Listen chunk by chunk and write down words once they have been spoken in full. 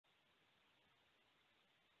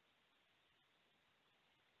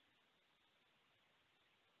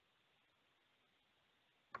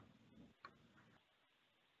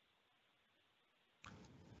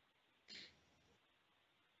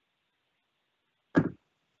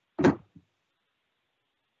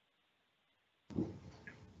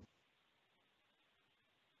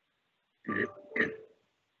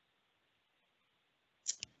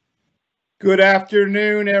Good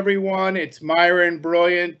afternoon, everyone. It's Myron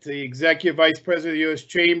Brilliant, the Executive Vice President of the U.S.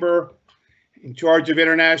 Chamber in charge of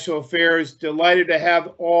International Affairs. Delighted to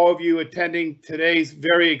have all of you attending today's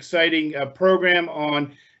very exciting program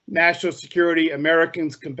on national security,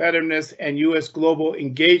 Americans' competitiveness, and U.S. global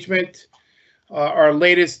engagement, our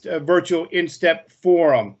latest virtual InStep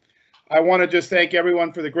forum. I want to just thank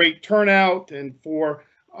everyone for the great turnout and for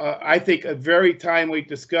I think a very timely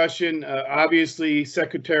discussion. Obviously,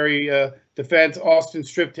 Secretary Defense Austin's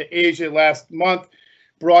trip to Asia last month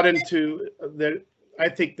brought into the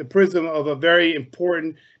prism of a very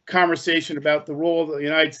important conversation about the role of the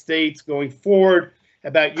United States going forward,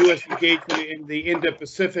 about U.S. engagement in the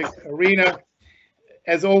Indo-Pacific arena.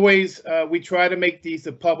 As always, we try to make these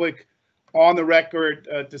a public,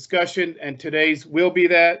 on-the-record discussion, and today's will be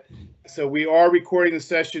that. So we are recording the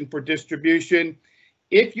session for distribution.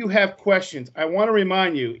 If you have questions, I want to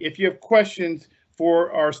remind you, if you have questions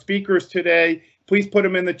for our speakers today, please put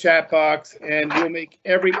them in the chat box and we'll make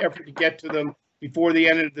every effort to get to them before the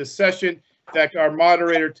end of this session. In fact, our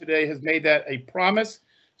moderator today has made that a promise.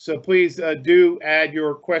 So please do add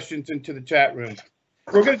your questions into the chat room.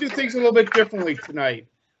 We're going to do things a little bit differently tonight.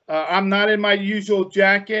 I'm not in my usual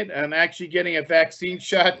jacket. I'm actually getting a vaccine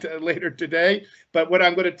shot later today. But what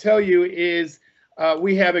I'm going to tell you is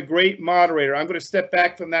we have a great moderator. I'm going to step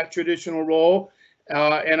back from that traditional role,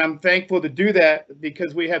 and I'm thankful to do that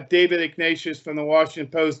because we have David Ignatius from the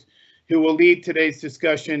Washington Post who will lead today's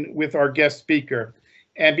discussion with our guest speaker.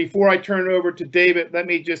 And before I turn it over to David, let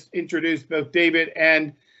me just introduce both David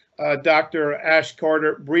and Dr. Ash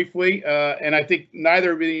Carter briefly. And I think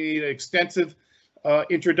neither really need an extensive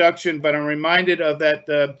introduction, but I'm reminded of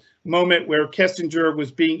that moment where Kissinger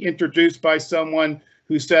was being introduced by someone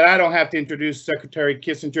who said, I don't have to introduce Secretary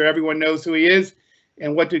Kissinger. Everyone knows who he is.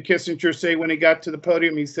 And what did Kissinger say when he got to the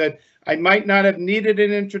podium? He said, I might not have needed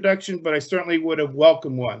an introduction, but I certainly would have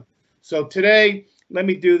welcomed one. So today, let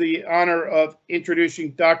me do the honor of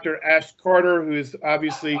introducing Dr. Ash Carter, who is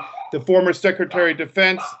obviously the former Secretary of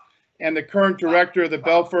Defense and the current director of the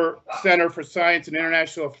Belfer Center for Science and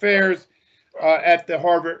International Affairs at the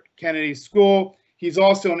Harvard Kennedy School. He's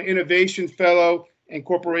also an innovation fellow and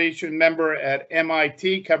corporation member at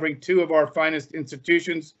MIT, covering two of our finest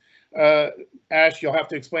institutions. Ash, you'll have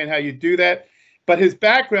to explain how you do that. But his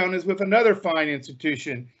background is with another fine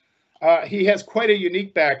institution. He has quite a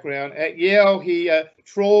unique background. At Yale, he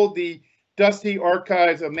trolled the dusty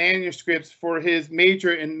archives of manuscripts for his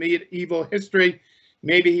major in medieval history.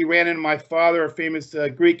 Maybe he ran into my father, a famous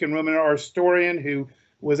Greek and Roman art historian who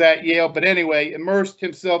was at Yale. But anyway, immersed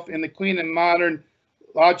himself in the clean and modern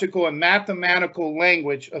logical and mathematical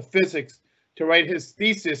language of physics to write his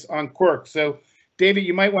thesis on quarks. So, David,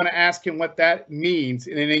 you might want to ask him what that means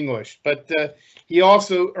in English. But he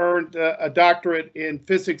also earned a doctorate in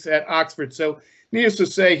physics at Oxford. So, needless to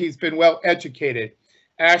say, he's been well educated.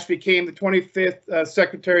 Ash became the 25th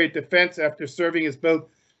Secretary of Defense after serving as both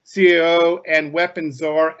CAO and weapons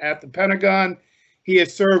czar at the Pentagon. He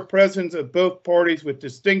has served presidents of both parties with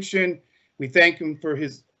distinction. We thank him for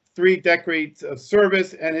his 3 decades of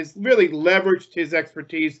service and has really leveraged his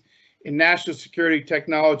expertise in national security,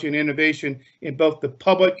 technology, and innovation in both the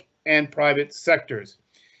public and private sectors.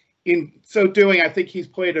 In so doing, I think he's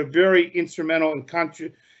played a very instrumental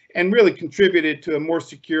and really contributed to a more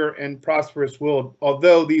secure and prosperous world,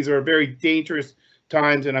 although these are very dangerous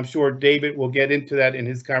times, and I'm sure David will get into that in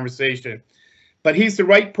his conversation. But he's the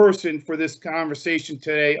right person for this conversation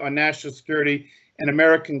today on national security and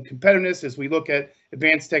American competitiveness as we look at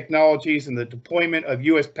advanced technologies and the deployment of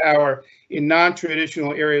U.S. power in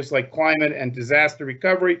non-traditional areas like climate and disaster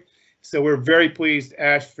recovery. So we're very pleased,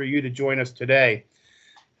 Ash, for you to join us today.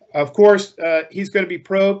 Of course, he's going to be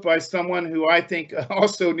probed by someone who I think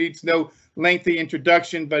also needs no lengthy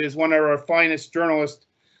introduction, but is one of our finest journalists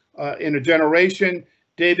in a generation.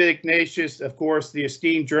 David Ignatius, of course, the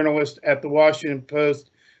esteemed journalist at the Washington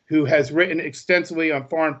Post, who has written extensively on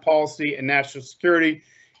foreign policy and national security.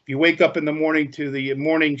 If you wake up in the morning to the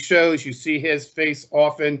morning shows, you see his face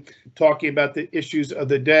often talking about the issues of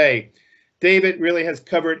the day. David really has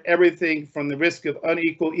covered everything from the risk of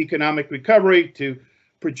unequal economic recovery to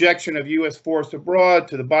projection of U.S. force abroad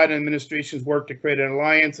to the Biden administration's work to create an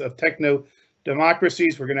alliance of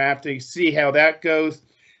techno-democracies. We're going to have to see how that goes.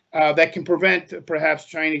 That can prevent perhaps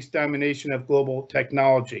Chinese domination of global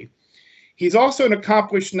technology. He's also an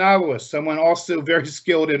accomplished novelist, someone also very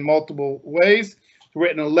skilled in multiple ways. He's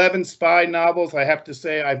written 11 spy novels. I have to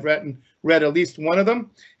say I've read at least one of them,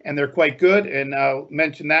 and they're quite good. And I'll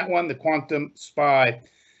mention that one, The Quantum Spy.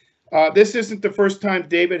 This isn't the first time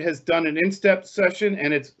David has done an InStep session,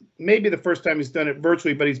 and it's maybe the first time he's done it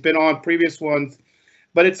virtually, but he's been on previous ones.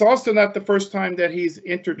 But it's also not the first time that he's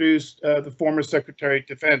introduced the former Secretary of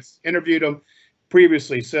Defense, interviewed him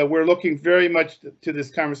previously. So we're looking very much to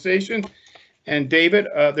this conversation. And David,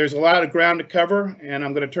 there's a lot of ground to cover, and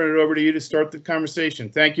I'm going to turn it over to you to start the conversation.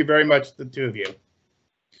 Thank you very much, the two of you.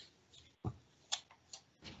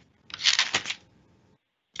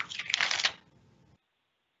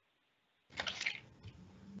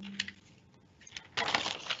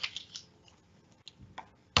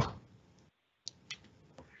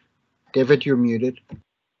 David, you're muted.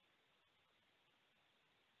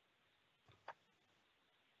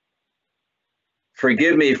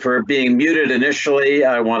 Forgive me for being muted initially.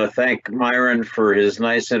 I want to thank Myron for his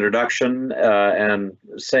nice introduction and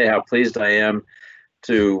say how pleased I am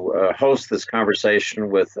to host this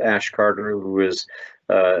conversation with Ash Carter, who is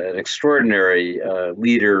an extraordinary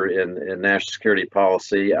leader in national security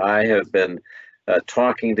policy. I have been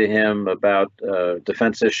talking to him about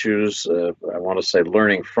defense issues. I want to say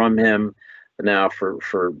learning from him now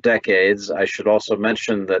for decades. I should also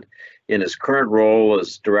mention that in his current role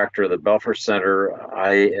as director of the Belfer Center,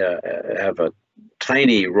 I have a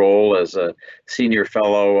tiny role as a senior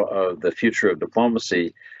fellow of the Future of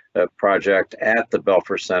Diplomacy project at the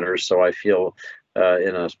Belfer Center. So I feel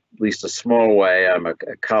in at least a small way, I'm a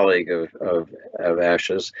colleague of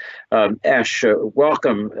Ash's. Ash,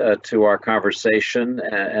 welcome to our conversation,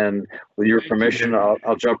 and with your permission,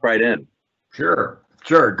 I'll jump right in. Sure.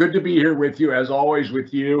 Good to be here with you, as always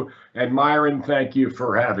with you. And Myron, thank you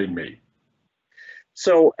for having me.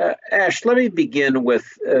 So, Ash, let me begin with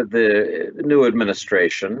the new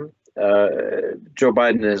administration. Joe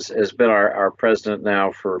Biden has been our president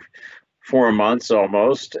now for 4 months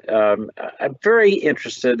almost. I'm very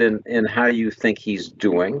interested in how you think he's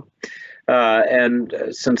doing. And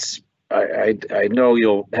since I know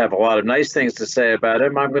you'll have a lot of nice things to say about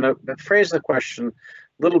him, I'm going to phrase the question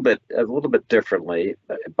a little bit differently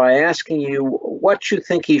by asking you what you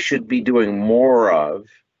think he should be doing more of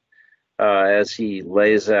as he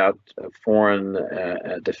lays out foreign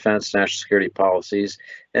defense, national security policies,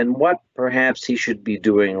 and what perhaps he should be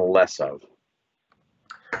doing less of.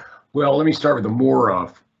 Well, let me start with the more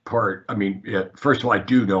of part. I mean, first of all, I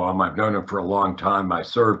do know him. I've known him for a long time. I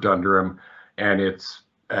served under him, and it's,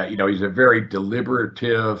 he's a very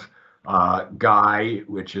deliberative guy,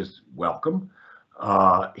 which is welcome.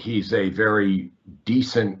 He's a very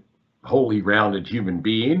decent, wholly rounded human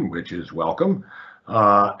being, which is welcome.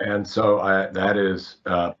 And so that is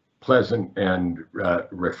pleasant and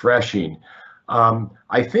refreshing.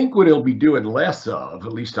 I think what he'll be doing less of,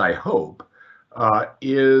 at least I hope,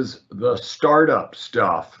 is the startup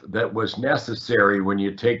stuff that was necessary when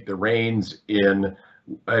you take the reins in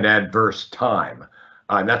an adverse time.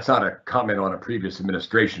 And that's not a comment on a previous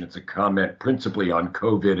administration. It's a comment principally on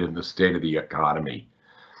COVID and the state of the economy.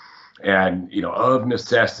 And, of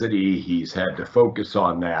necessity, he's had to focus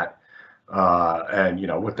on that. And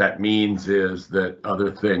what that means is that other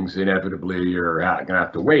things inevitably are going to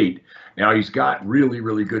have to wait. Now, he's got really,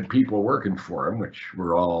 really good people working for him, which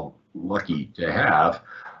we're all lucky to have.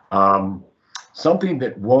 Something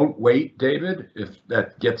that won't wait, David, if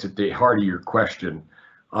that gets at the heart of your question,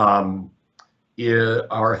 are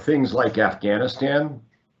things like Afghanistan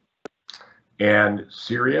and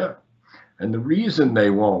Syria. And the reason they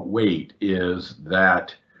won't wait is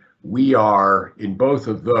that we are in both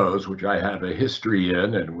of those, which I have a history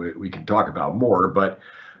in, and we can talk about more, but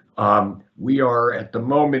we are at the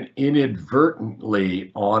moment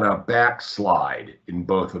inadvertently on a backslide in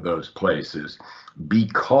both of those places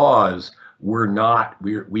because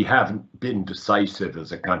we haven't been decisive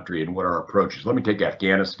as a country in what our approach is. Let me take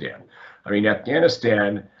Afghanistan. I mean,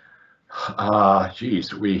 Afghanistan,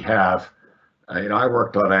 we have, I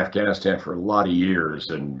worked on Afghanistan for a lot of years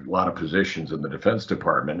and a lot of positions in the Defense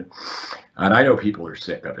Department, and I know people are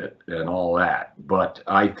sick of it and all that, but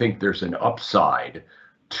I think there's an upside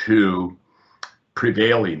to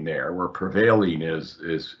prevailing there, where prevailing is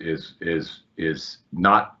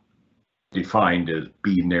not defined as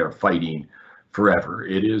being there fighting forever.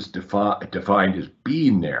 It is defined as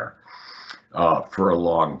being there for a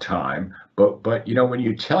long time. But when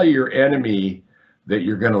you tell your enemy that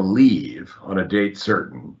you're going to leave on a date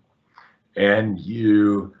certain, and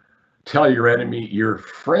you tell your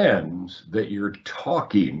friends that you're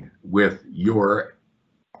talking with your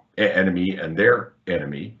enemy and their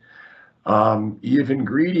enemy,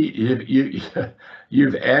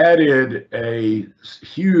 you've added a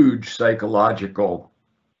huge psychological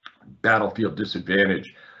battlefield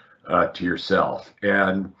disadvantage to yourself.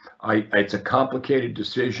 And it's a complicated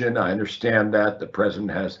decision. I understand that the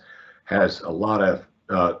president has a lot of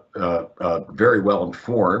very well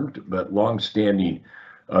informed but longstanding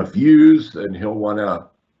views, and he'll want to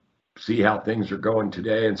see how things are going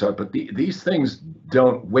today and so on. But these things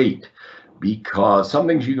don't wait, because some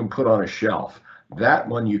things you can put on a shelf. That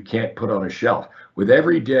one you can't put on a shelf. With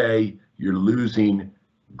every day, you're losing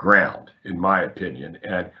ground, in my opinion.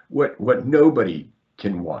 And what nobody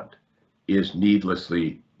can want is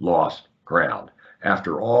needlessly lost ground.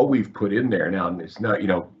 After all we've put in there, now it's not,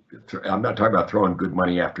 I'm not talking about throwing good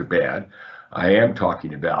money after bad. I am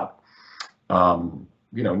talking about,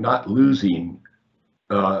 not losing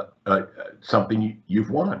something you've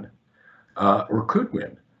won or could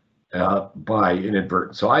win by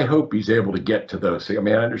inadvertence. So I hope he's able to get to those things. I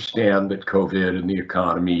mean, I understand that COVID and the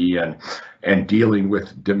economy and dealing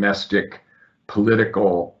with domestic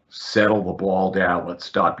political settle the ball down, let's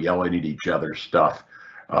stop yelling at each other stuff,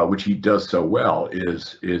 which he does so well,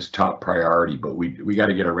 is top priority. But we got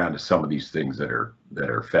to get around to some of these things that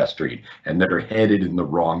are festering and that are headed in the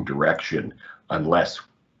wrong direction, unless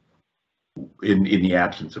in the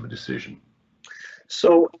absence of a decision.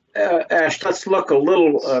 So, Ash, let's look a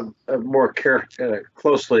little more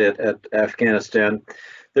closely at Afghanistan.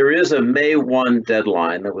 There is a May 1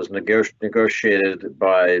 deadline that was negotiated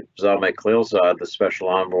by Zalmay Khalilzad, the special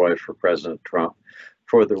envoy for President Trump,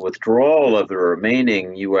 for the withdrawal of the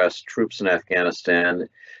remaining U.S. troops in Afghanistan.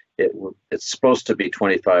 It's supposed to be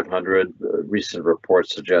 2,500. Recent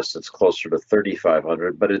reports suggest it's closer to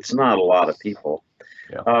 3,500, but it's not a lot of people.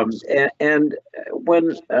 Yeah. And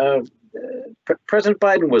when President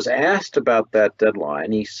Biden was asked about that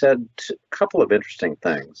deadline, he said a couple of interesting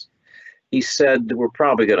things. He said, we're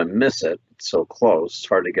probably going to miss it. It's so close. It's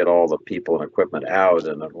hard to get all the people and equipment out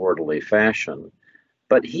in an orderly fashion.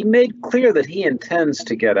 But he made clear that he intends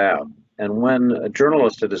to get out. And when a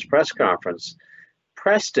journalist at his press conference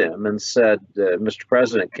pressed him and said, Mr.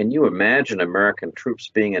 President, can you imagine American troops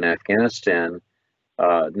being in Afghanistan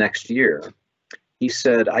next year? He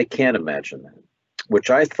said, I can't imagine that, which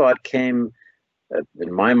I thought came,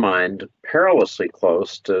 in my mind, perilously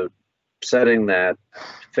close to setting that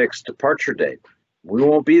fixed departure date. We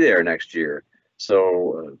won't be there next year.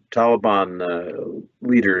 So Taliban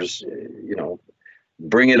leaders,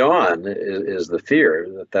 bring it on is the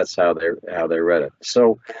fear that's how they read it.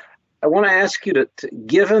 So I want to ask you to,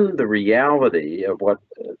 given the reality of what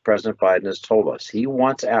President Biden has told us, he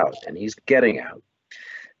wants out and he's getting out.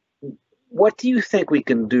 What do you think we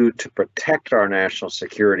can do to protect our national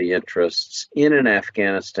security interests in an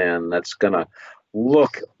Afghanistan that's going to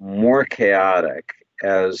look more chaotic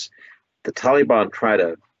as the Taliban try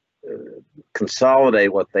to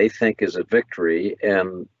consolidate what they think is a victory,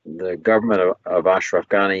 and the government of Ashraf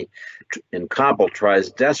Ghani in Kabul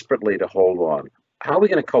tries desperately to hold on? How are we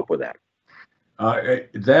going to cope with that?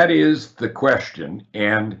 That is the question,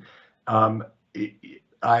 and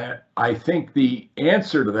I think the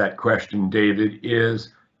answer to that question, David,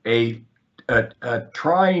 is a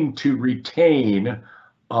trying to retain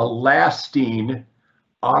a lasting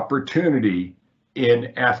opportunity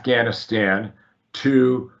in Afghanistan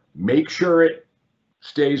to make sure it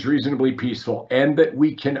stays reasonably peaceful and that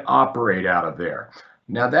we can operate out of there.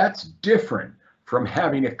 Now, that's different from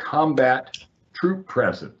having a combat troop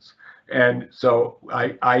presence. And so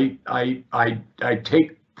I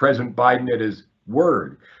take President Biden at his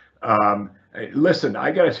word. Listen,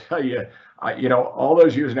 I got to tell you, all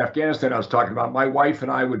those years in Afghanistan I was talking about, my wife and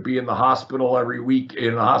I would be in the hospitals every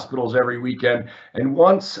weekend. And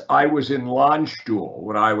once I was in Landstuhl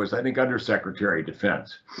when I was, I think, Undersecretary of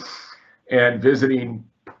Defense, and visiting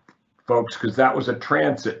folks, because that was a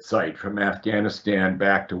transit site from Afghanistan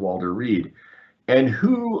back to Walter Reed. And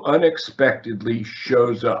who unexpectedly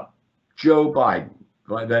shows up? Joe Biden,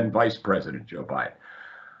 then Vice President Joe Biden.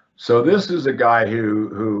 So this is a guy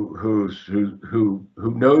who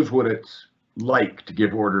knows what it's like to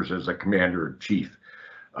give orders as a commander in chief,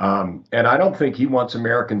 and I don't think he wants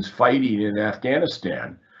Americans fighting in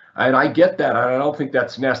Afghanistan. And I get that. I don't think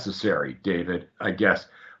that's necessary, David, I guess.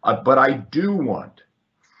 But I do want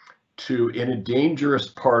to, in a dangerous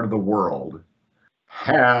part of the world,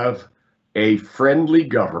 have a friendly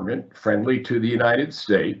government, friendly to the United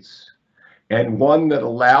States, and one that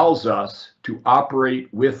allows us to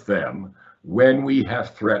operate with them when we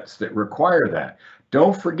have threats that require that.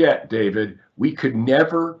 Don't forget, David, we could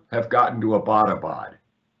never have gotten to Abbottabad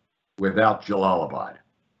without Jalalabad.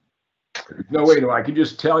 There's no way to. I can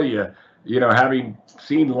just tell you, having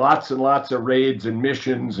seen lots and lots of raids and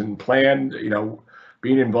missions and planned,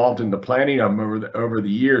 being involved in the planning of them over the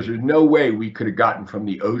years, there's no way we could have gotten from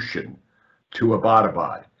the ocean to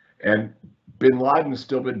Abbottabad. And bin Laden's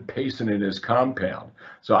still been pacing in his compound.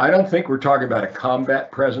 So I don't think we're talking about a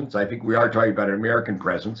combat presence. I think we are talking about an American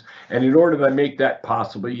presence. And in order to make that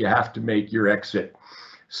possible, you have to make your exit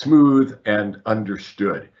smooth and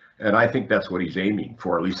understood. And I think that's what he's aiming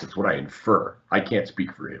for. At least that's what I infer. I can't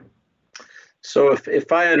speak for him. So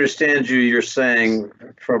if I understand you, you're saying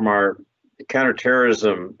from our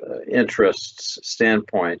counterterrorism interests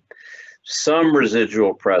standpoint, some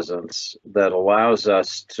residual presence that allows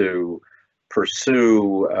us to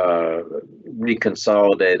pursue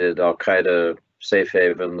reconsolidated Al-Qaeda safe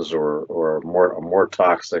havens or a more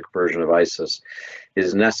toxic version of ISIS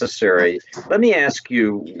is necessary. Let me ask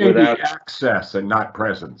you, Maybe without access and not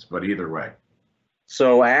presence, but either way.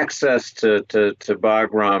 So access to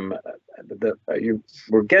Bagram,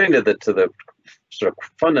 we're getting to the sort of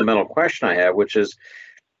fundamental question I have, which is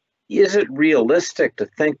it realistic to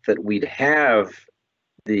think that we'd have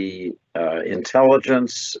the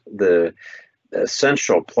intelligence, the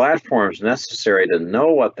essential platforms necessary to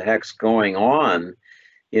know what the heck's going on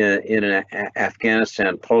in an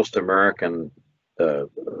Afghanistan post-American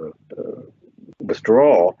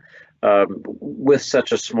withdrawal with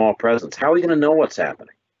such a small presence? How are we going to know what's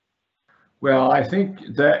happening? Well, I think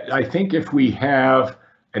if we have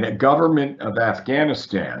a government of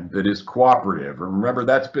Afghanistan that is cooperative, and remember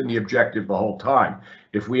that's been the objective the whole time.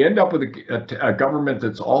 If we end up with a government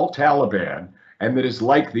that's all Taliban and that is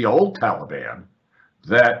like the old Taliban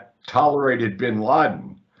that tolerated bin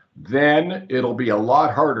Laden, then it'll be a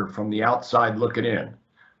lot harder from the outside looking in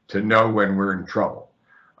to know when we're in trouble.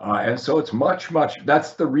 And so it's much,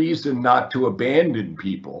 that's the reason not to abandon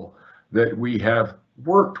people that we have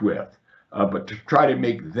worked with, but to try to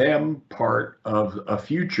make them part of a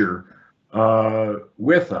future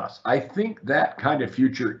with us. I think that kind of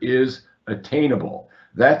future is attainable.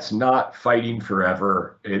 That's not fighting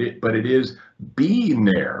forever, but it is being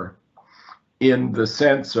there in the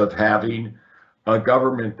sense of having a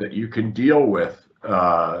government that you can deal with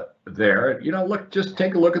there. You know, just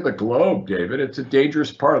take a look at the globe, David. It's a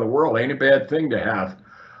dangerous part of the world. Ain't a bad thing to have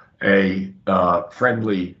a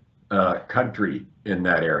friendly country in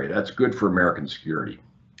that area. That's good for American security.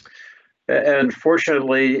 And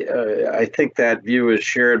fortunately, I think that view is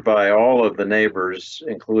shared by all of the neighbors,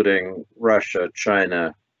 including Russia,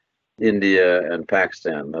 China, India, and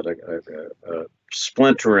Pakistan, that a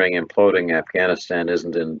splintering, imploding Afghanistan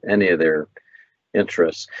isn't in any of their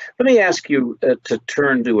interests. Let me ask you to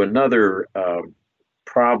turn to another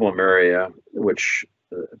problem area, which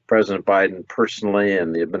President Biden personally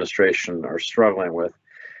and the administration are struggling with,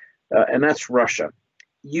 and that's Russia.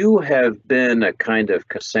 You have been a kind of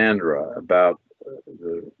Cassandra about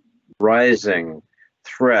the rising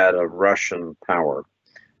threat of Russian power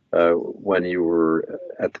when you were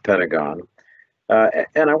at the Pentagon.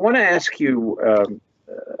 And I want to ask you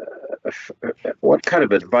what kind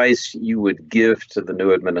of advice you would give to the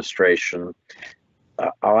new administration.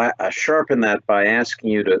 I'll sharpen that by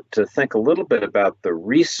asking you to think a little bit about the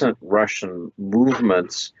recent Russian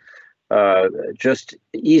movements just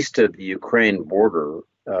east of the Ukraine border,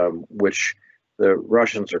 which the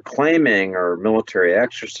Russians are claiming are military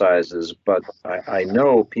exercises, but I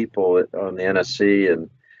know people on the NSC and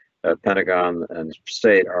Pentagon and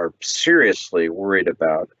State are seriously worried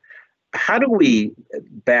about. How do we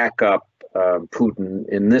back up Putin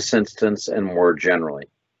in this instance and more generally?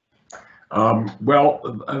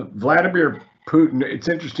 Vladimir Putin, it's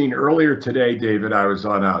interesting. Earlier today, David, I was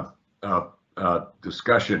on a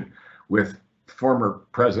discussion with former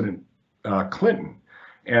President Clinton.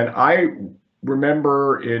 And I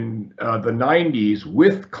remember in the 90s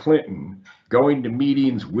with Clinton going to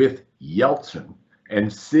meetings with Yeltsin,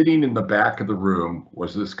 and sitting in the back of the room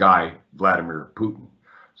was this guy, Vladimir Putin.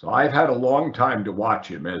 So I've had a long time to watch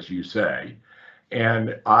him, as you say.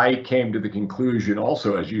 And I came to the conclusion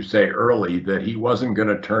also, as you say early, that he wasn't going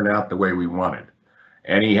to turn out the way we wanted.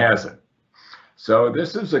 And he hasn't. So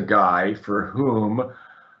this is a guy for whom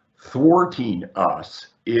thwarting us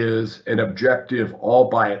is an objective all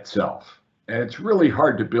by itself. And it's really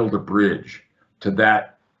hard to build a bridge to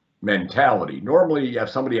that mentality. Normally, you have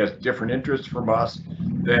somebody who has different interests from us,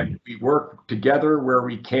 then we work together where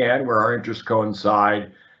we can, where our interests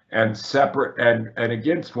coincide, and separate and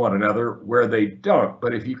against one another where they don't.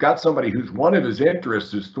 But if you've got somebody whose one of his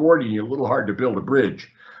interests is thwarting you, a little hard to build a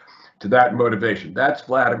bridge to that motivation. That's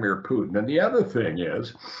Vladimir Putin. And the other thing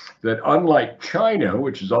is that unlike China,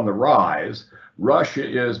 which is on the rise, Russia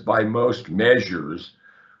is by most measures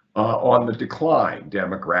on the decline,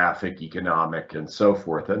 demographic, economic, and so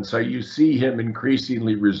forth. And so you see him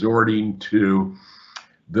increasingly resorting to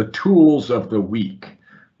the tools of the weak,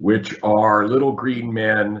 which are little green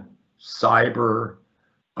men, cyber,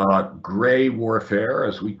 gray warfare,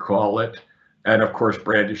 as we call it, and of course,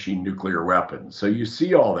 brandishing nuclear weapons. So you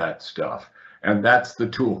see all that stuff, and that's the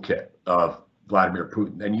toolkit of Vladimir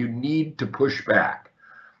Putin. And you need to push back.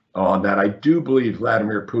 on that. I do believe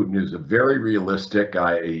Vladimir Putin is a very realistic.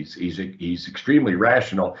 He's extremely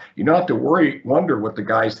rational. You don't have to wonder what the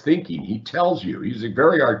guy's thinking. He tells you. He's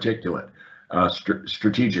very articulate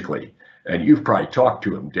strategically, and you've probably talked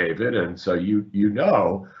to him, David, and so you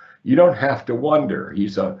know you don't have to wonder.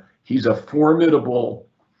 He's a formidable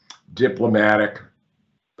diplomatic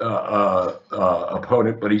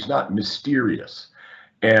opponent, but he's not mysterious.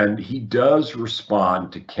 And he does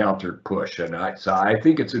respond to counter push. And so I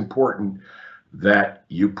think it's important that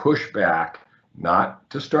you push back, not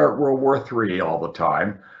to start World War III all the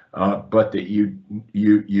time, but that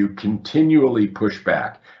you continually push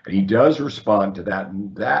back. And he does respond to that.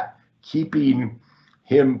 And that keeping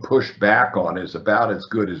him pushed back on is about as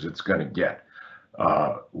good as it's going to get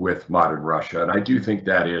with modern Russia. And I do think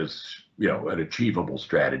that is, an achievable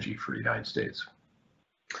strategy for the United States.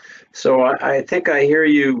 So I think I hear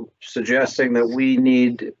you suggesting that we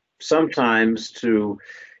need sometimes to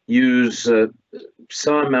use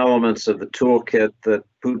some elements of the toolkit that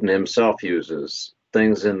Putin himself uses,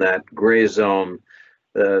 things in that gray zone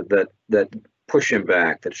that push him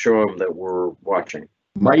back, that show him that we're watching.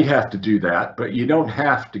 Might have to do that, but you don't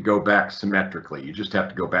have to go back symmetrically. You just have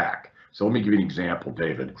to go back. So let me give you an example,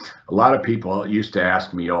 David. A lot of people used to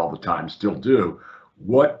ask me all the time, still do,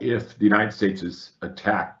 what if the United States is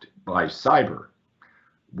attacked by cyber?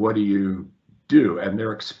 What do you do? And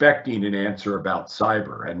they're expecting an answer about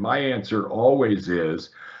cyber. And my answer always is,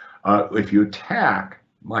 if you attack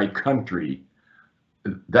my country,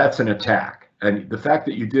 that's an attack. And the fact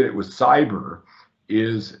that you did it with cyber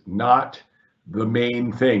is not the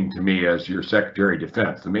main thing to me as your Secretary of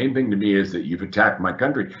Defense. The main thing to me is that you've attacked my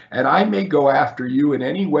country. And I may go after you in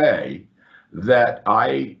any way that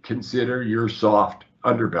I consider your soft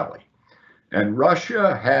underbelly. And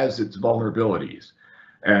Russia has its vulnerabilities,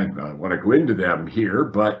 and I want to go into them here,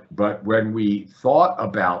 but when we thought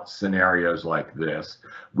about scenarios like this,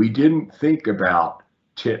 we didn't think about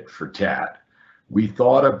tit for tat. We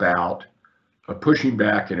thought about pushing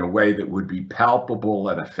back in a way that would be palpable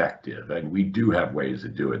and effective, and we do have ways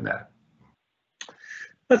of doing that.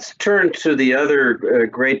 Let's turn to the other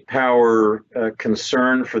great power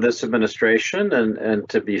concern for this administration, and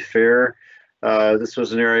to be fair, this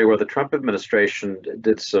was an area where the Trump administration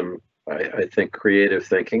did some, I think, creative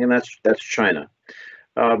thinking, and that's China.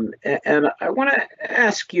 And I want to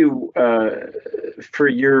ask you for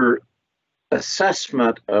your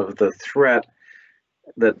assessment of the threat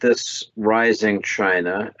that this rising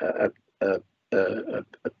China, a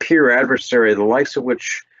peer adversary, the likes of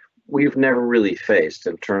which we've never really faced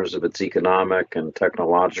in terms of its economic and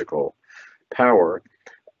technological power,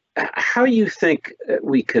 how you think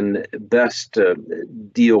we can best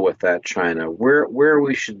deal with that China, where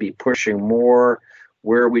we should be pushing more,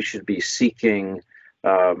 where we should be seeking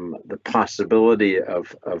the possibility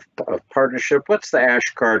of partnership. What's the Ash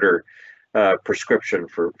Carter prescription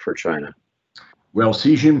for China? Well,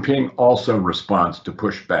 Xi Jinping also responds to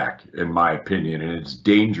pushback, in my opinion, and it's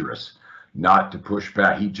dangerous not to push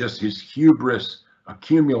back. His hubris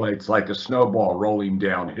accumulates like a snowball rolling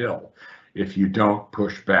downhill if you don't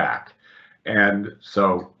push back. And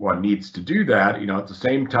so one needs to do that, at the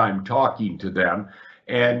same time talking to them.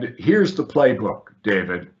 And here's the playbook,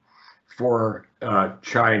 David, for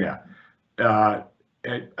China. I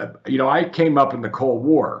came up in the Cold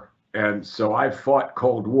War, and so I fought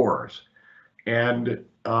Cold Wars. And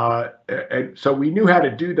so we knew how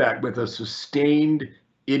to do that with a sustained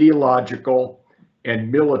ideological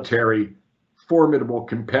and military formidable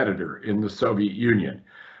competitor in the Soviet Union.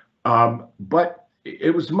 But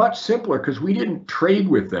it was much simpler because we didn't trade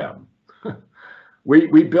with them.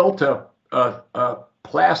 We built a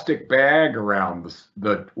plastic bag around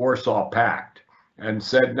the Warsaw Pact and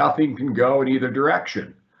said nothing can go in either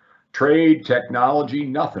direction. Trade, technology,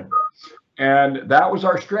 nothing. And that was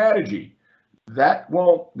our strategy. That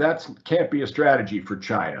can't be a strategy for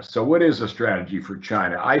China. So what is a strategy for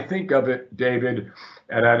China? I think of it, David,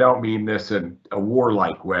 and I don't mean this in a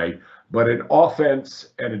warlike way, but an offense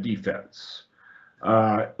and a defense.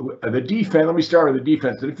 The defense, let me start with the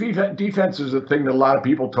defense. The defense is a thing that a lot of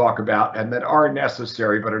people talk about and that are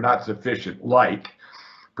necessary but are not sufficient, like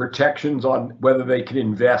protections on whether they can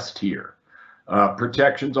invest here,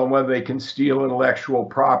 protections on whether they can steal intellectual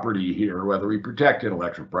property here, whether we protect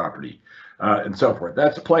intellectual property, and so forth.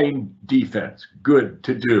 That's plain defense, good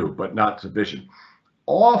to do, but not sufficient.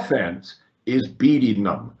 Offense is beating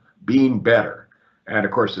them, being better. And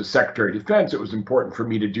of course, as Secretary of Defense, it was important for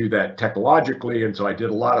me to do that technologically. And so I did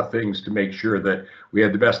a lot of things to make sure that we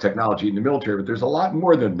had the best technology in the military, but there's a lot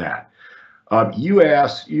more than that. I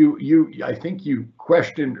think you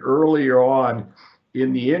questioned earlier on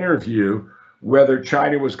in the interview, whether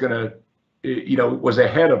China was going to, was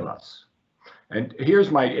ahead of us. And here's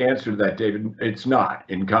my answer to that, David. It's not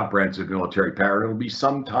in comprehensive military power. It'll be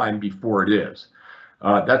some time before it is.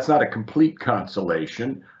 That's not a complete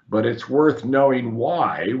consolation, but it's worth knowing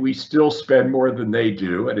why we still spend more than they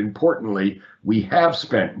do. And importantly, we have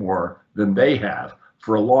spent more than they have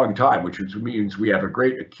for a long time, which means we have a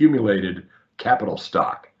great accumulated capital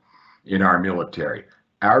stock in our military.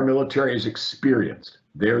 Our military is experienced,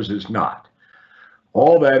 theirs is not.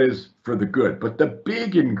 All that is for the good. But the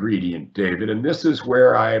big ingredient, David, and this is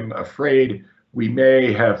where I'm afraid we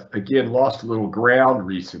may have, again, lost a little ground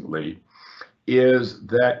recently, is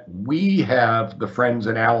that we have the friends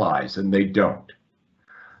and allies and they don't.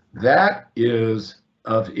 That is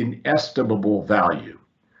of inestimable value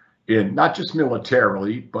in not just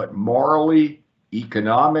militarily, but morally,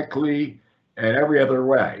 economically, and every other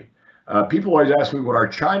way. People always ask me what our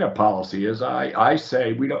China policy is. I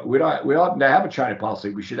say we oughtn't to have a China policy.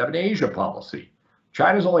 We should have an Asia policy.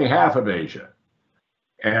 China's only half of Asia.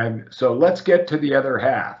 And so let's get to the other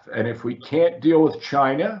half. And if we can't deal with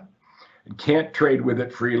China and can't trade with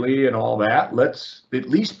it freely and all that, let's at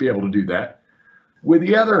least be able to do that with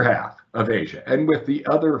the other half of Asia and with the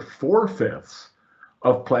other 4/5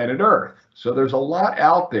 of planet Earth. So there's a lot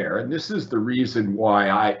out there. And this is the reason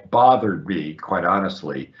why it bothered me, quite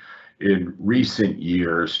honestly, in recent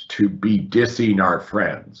years to be dissing our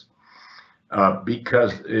friends,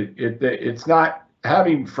 because it's not,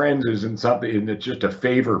 having friends isn't something that's just a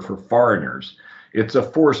favor for foreigners. It's a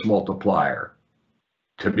force multiplier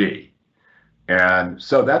to me. And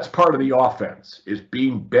so that's part of the offense, is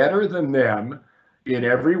being better than them in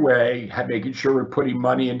every way, making sure we're putting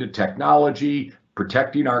money into technology,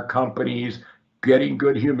 protecting our companies, getting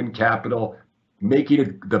good human capital, making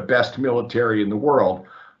it the best military in the world,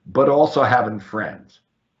 but also having friends.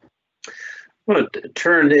 I want to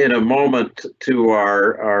turn in a moment to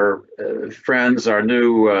our friends, our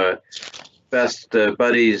new best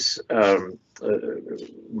buddies, known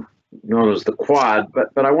as the Quad.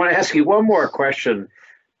 But I want to ask you one more question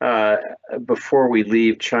before we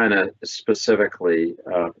leave China specifically,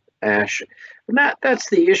 Ash. That's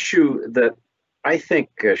the issue that I think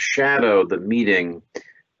shadowed the meeting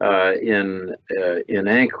in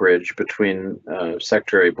Anchorage between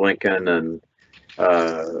Secretary Blinken and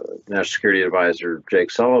National Security Advisor Jake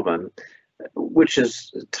Sullivan, which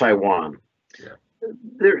is Taiwan. Yeah.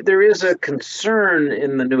 There is a concern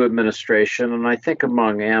in the new administration, and I think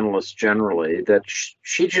among analysts generally, that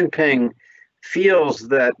Xi Jinping feels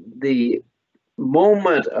that the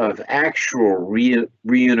moment of actual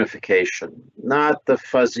reunification, not the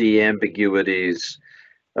fuzzy ambiguities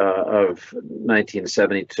of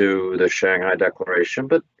 1972, the Shanghai Declaration,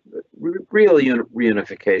 but real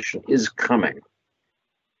reunification is coming.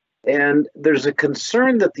 And there's a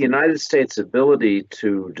concern that the United States' ability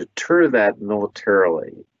to deter that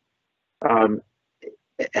militarily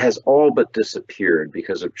has all but disappeared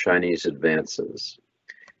because of Chinese advances.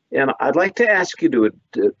 And I'd like to ask you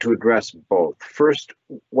to address both. First,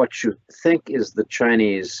 what you think is the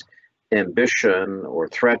Chinese ambition or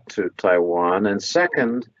threat to Taiwan, and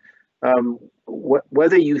second,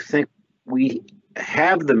 whether you think we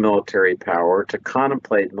have the military power to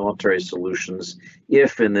contemplate military solutions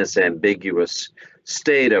if, in this ambiguous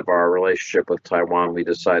state of our relationship with Taiwan, we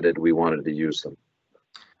decided we wanted to use them.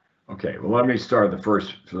 Okay, well, let me start the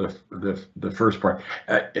first part.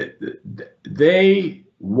 They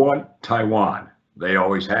want Taiwan. They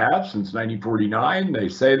always have since 1949. They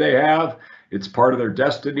say they have. It's part of their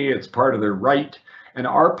destiny. It's part of their right. And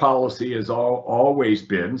our policy has always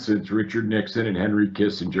been, since Richard Nixon and Henry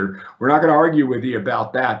Kissinger, we're not going to argue with you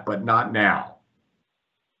about that, but not now.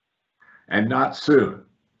 And not soon.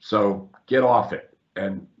 So get off it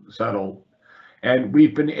and settle. And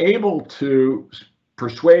we've been able to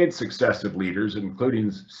persuade successive leaders,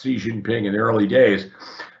 including Xi Jinping in the early days,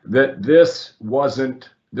 that this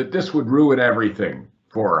would ruin everything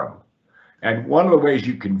for them. And one of the ways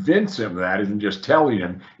you convince him that isn't just telling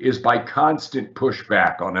him, is by constant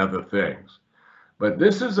pushback on other things. But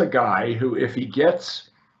this is a guy who, if he gets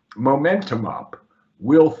momentum up,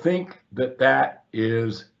 will think that that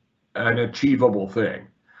is an achievable thing.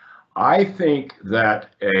 I think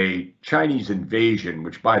that a Chinese invasion,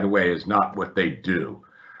 which by the way is not what they do,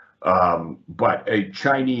 but a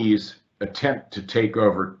Chinese attempt to take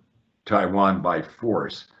over Taiwan by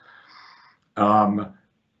force,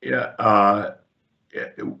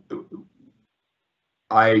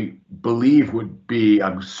 I believe would be,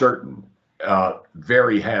 I'm certain,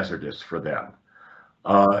 very hazardous for them.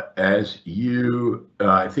 As you,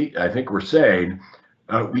 I think we're saying,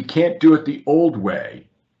 we can't do it the old way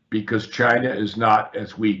because China is not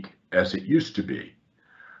as weak as it used to be.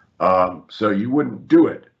 So you wouldn't do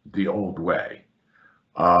it the old way.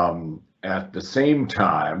 At the same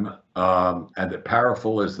time, and as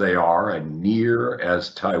powerful as they are and near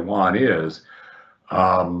as Taiwan is,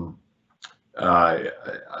 I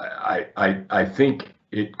think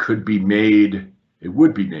it would be made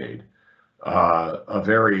a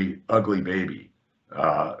very ugly baby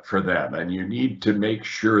for them. And you need to make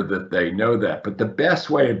sure that they know that. But the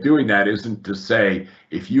best way of doing that isn't to say,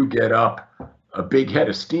 if you get up a big head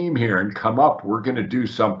of steam here and come up, we're going to do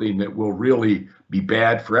something that will really be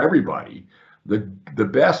bad for everybody. The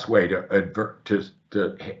best way to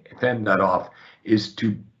fend that off is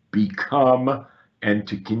to become and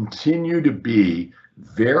to continue to be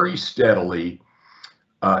very steadily,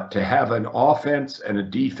 to have an offense and a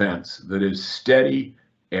defense that is steady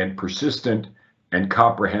and persistent and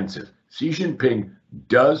comprehensive. Xi Jinping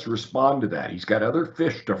does respond to that. He's got other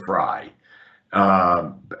fish to fry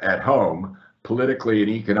at home, politically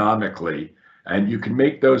and economically, and you can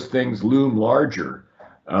make those things loom larger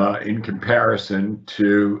in comparison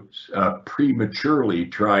to prematurely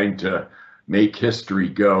trying to make history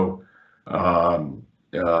go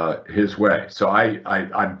his way. So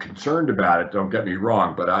I'm concerned about it, don't get me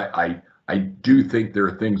wrong, but I do think there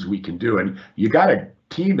are things we can do. And you got a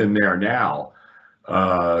team in there now,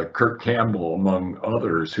 Kurt Campbell among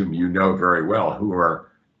others whom you know very well, who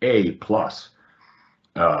are A+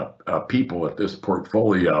 people at this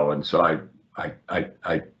portfolio, and so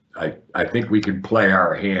I think we can play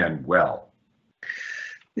our hand well.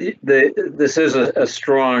 This is a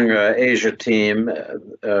strong Asia team.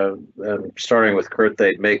 Starting with Kurt,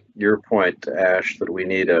 they'd make your point, Ash, that we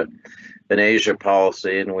need an Asia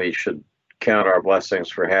policy, and we should count our blessings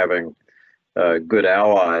for having good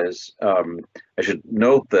allies. I should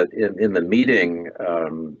note that in the meeting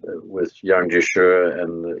with Yang Jiechi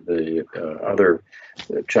and the other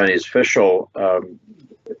Chinese official,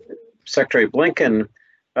 Secretary Blinken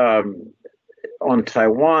on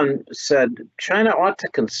Taiwan said China ought to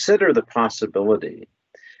consider the possibility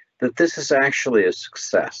that this is actually a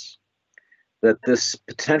success, that this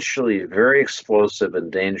potentially very explosive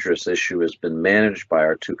and dangerous issue has been managed by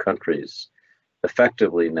our two countries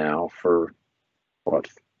effectively now for what,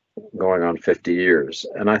 going on 50 years.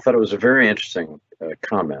 And I thought it was a very interesting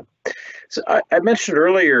comment. So I mentioned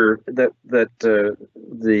earlier that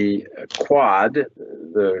the Quad,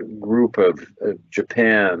 the group of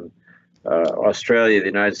Japan, Australia, the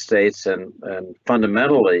United States, and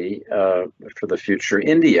fundamentally for the future,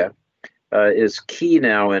 India, is key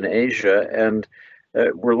now in Asia. And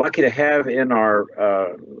we're lucky to have in our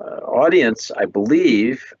audience, I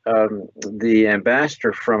believe, the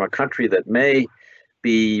ambassador from a country that may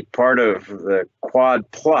be part of the Quad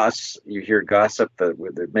Plus. You hear gossip that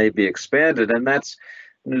it may be expanded, and that's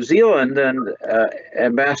New Zealand. And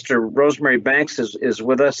Ambassador Rosemary Banks is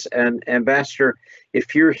with us. And Ambassador,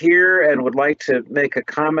 if you're here and would like to make a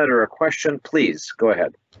comment or a question, please go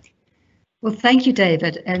ahead. Well, thank you,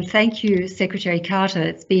 David, and thank you, Secretary Carter.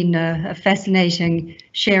 It's been a fascinating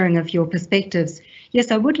sharing of your perspectives. Yes,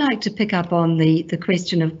 I would like to pick up on the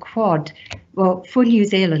question of Quad. Well, for New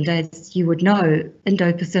Zealand, as you would know,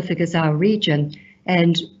 Indo-Pacific is our region,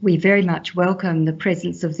 and we very much welcome the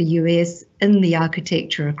presence of the US in the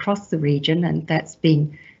architecture across the region, and that's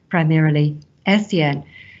been primarily ASEAN.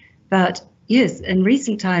 But yes, in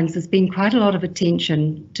recent times, there's been quite a lot of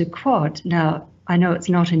attention to Quad. Now, I know it's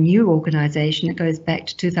not a new organization, it goes back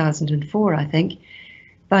to 2004, I think,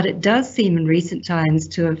 but it does seem in recent times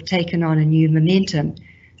to have taken on a new momentum.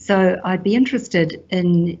 So I'd be interested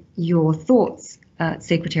in your thoughts,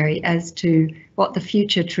 Secretary, as to what the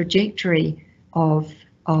future trajectory of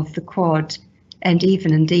the Quad and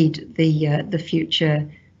even indeed the future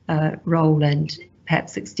role and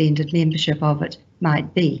perhaps extended membership of it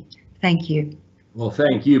might be. Thank you. Well,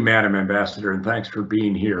 thank you, Madam Ambassador, and thanks for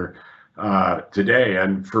being here today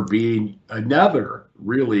and for being another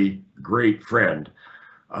really great friend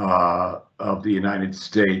of the United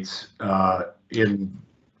States in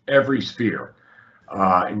every sphere,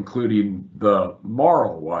 including the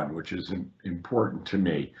moral one, which is important to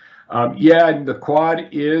me. Yeah, and the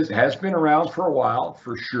Quad has been around for a while,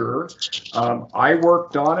 for sure. I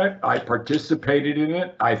worked on it. I participated in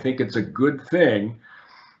it. I think it's a good thing.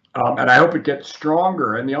 And I hope it gets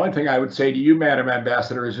stronger. And the only thing I would say to you, Madam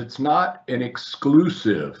Ambassador, is it's not an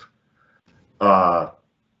exclusive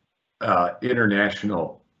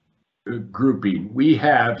international grouping. We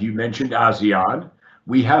have, you mentioned ASEAN,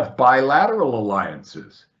 we have bilateral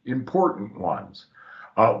alliances, important ones.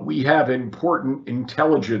 We have important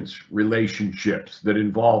intelligence relationships that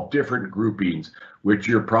involve different groupings, which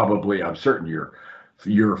you're probably, I'm certain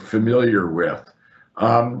you're familiar with.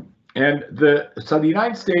 And so the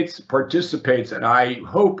United States participates, and I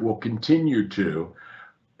hope will continue to,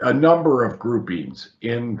 a number of groupings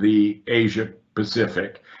in the Asia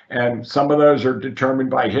Pacific. And some of those are determined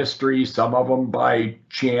by history, some of them by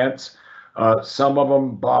chance, some of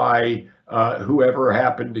them by whoever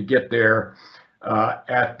happened to get there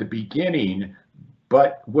at the beginning.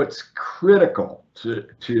 But what's critical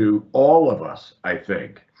to all of us, I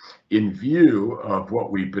think, in view of what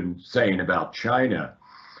we've been saying about China,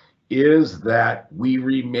 is that we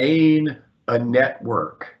remain a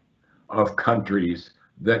network of countries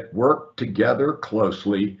that work together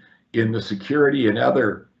closely in the security and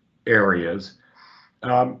other areas,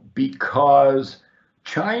 because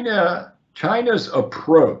China's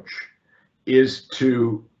approach is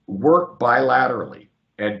to work bilaterally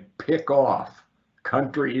and pick off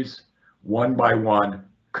countries one by one,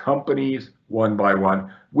 companies one by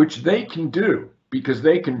one, which they can do because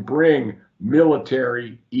they can bring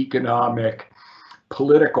military, economic,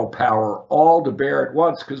 political power all to bear at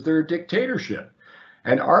once because they're a dictatorship.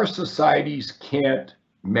 And our societies can't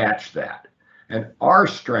match that. And our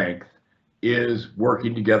strength is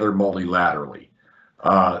working together multilaterally.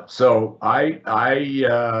 So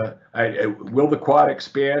will the Quad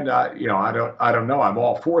expand? I don't know. I'm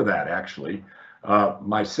all for that actually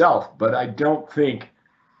myself, but I don't think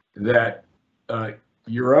that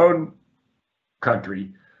your own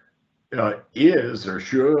country is or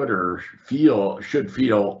should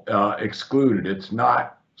feel excluded. It's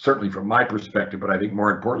not, certainly from my perspective, but I think more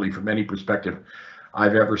importantly from any perspective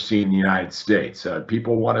I've ever seen in the United States.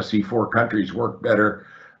 People want to see four countries work better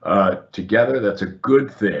together. That's a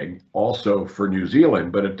good thing also for New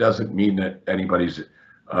Zealand, but it doesn't mean that anybody's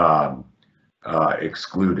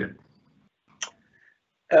excluded.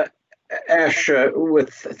 Ash, with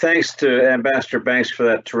thanks to Ambassador Banks for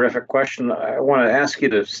that terrific question, I want to ask you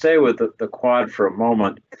to stay with the Quad for a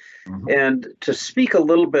moment and to speak a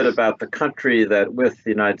little bit about the country that, with the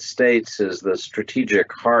United States, is the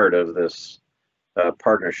strategic heart of this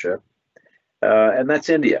partnership, and that's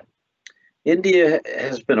India. India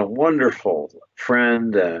has been a wonderful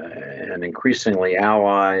friend and increasingly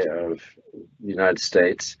ally of the United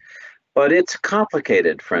States. But it's a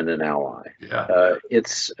complicated friend and ally. Yeah.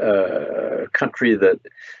 It's a country that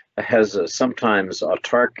has a sometimes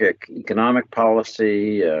autarkic economic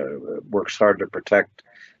policy, works hard to protect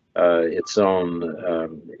its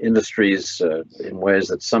own industries in ways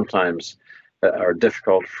that sometimes are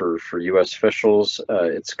difficult for U.S. officials.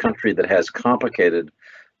 It's a country that has complicated,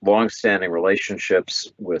 long-standing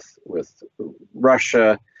relationships with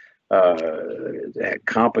Russia,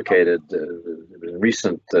 complicated in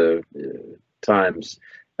recent times,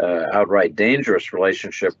 outright dangerous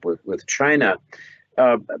relationship with China.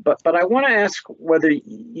 But I want to ask whether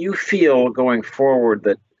you feel going forward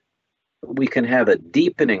that we can have a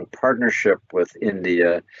deepening partnership with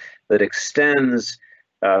India that extends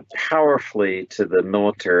powerfully to the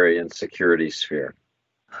military and security sphere.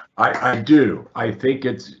 I do. I think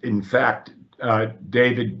it's, in fact,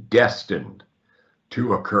 David, destined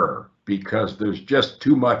to occur because there's just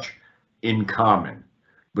too much in common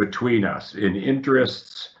between us in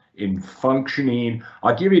interests, in functioning.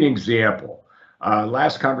 I'll give you an example.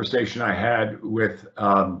 Last conversation I had with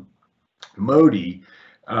Modi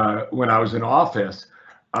when I was in office,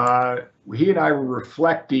 he and I were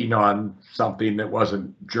reflecting on something that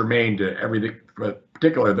wasn't germane to everything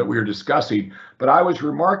particular that we were discussing, but I was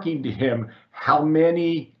remarking to him how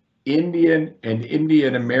many Indian and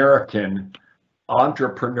Indian American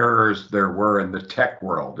entrepreneurs there were in the tech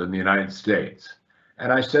world in the United States.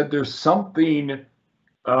 And I said, there's something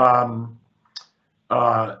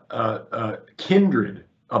kindred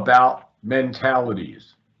about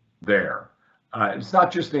mentalities there. It's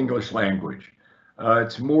not just English language.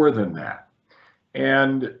 It's more than that.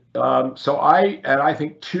 And so I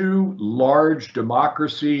think two large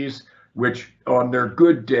democracies, which on their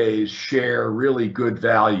good days share really good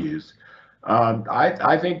values,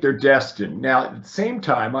 I think they're destined. Now, at the same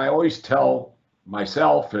time, I always tell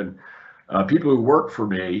myself and people who work for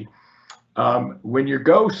me, when you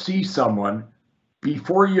go see someone,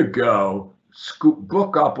 before you go,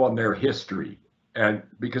 book up on their history, and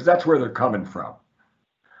because that's where they're coming from.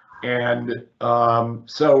 And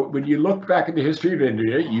so when you look back at the history of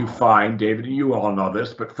India, you find, David, and you all know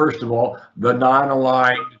this, but first of all, the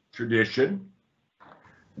non-aligned tradition,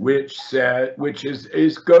 which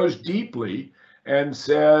goes deeply and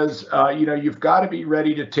says, you've got to be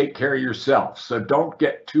ready to take care of yourself. So don't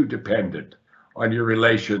get too dependent on your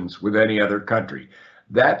relations with any other country.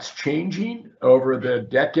 That's changing over the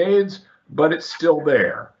decades, but it's still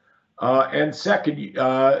there. And second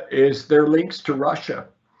is their links to Russia.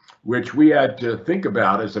 which we had to think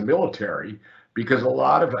about as a military, because a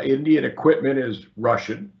lot of Indian equipment is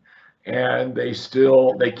Russian, and they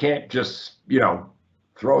can't just,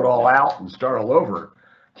 throw it all out and start all over.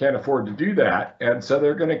 Can't afford to do that. And so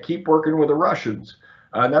they're going to keep working with the Russians.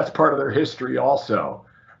 And that's part of their history also.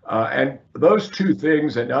 And those two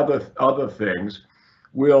things and other things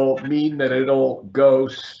will mean that it'll go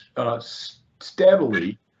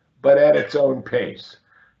steadily, but at its own pace.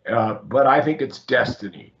 But I think it's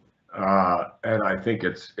destiny. And I think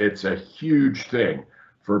it's a huge thing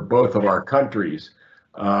for both of our countries.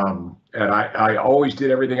 And I always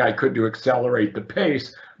did everything I could to accelerate the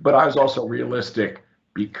pace, but I was also realistic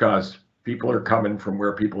because people are coming from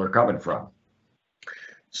where people are coming from.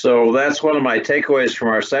 So that's one of my takeaways from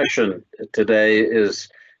our session today, is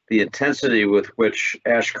the intensity with which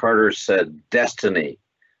Ash Carter said destiny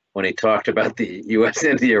when he talked about the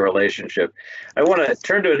U.S.-India relationship. I want to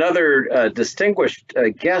turn to another distinguished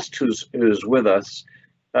guest who's with us,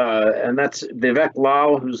 and that's Vivek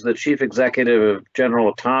Lal, who's the Chief Executive of General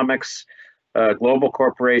Atomics Global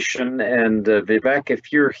Corporation. And Vivek,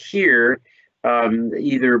 if you're here,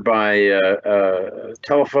 either by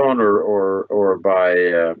telephone or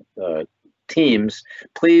by Teams,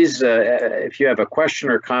 please, if you have a question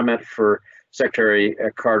or comment for Secretary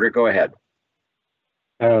Carter, go ahead.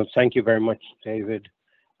 Thank you very much, David.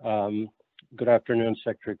 Good afternoon,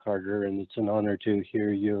 Secretary Carter, and it's an honor to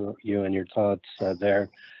hear you and your thoughts there.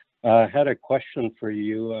 I had a question for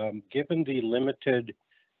you. Given the limited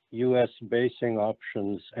U.S. basing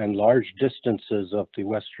options and large distances of the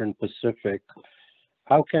Western Pacific,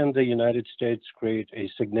 how can the United States create a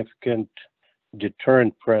significant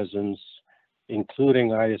deterrent presence, including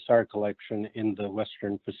ISR collection in the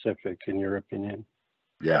Western Pacific, in your opinion?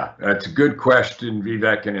 Yeah, that's a good question,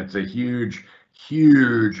 Vivek, and it's a huge,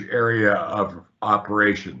 huge area of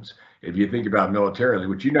operations. If you think about militarily,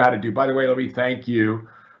 which you know how to do. By the way, let me thank you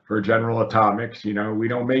for General Atomics. We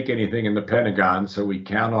don't make anything in the Pentagon, so we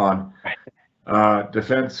count on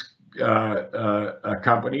defense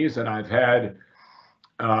companies. And I've had,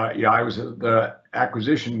 I was the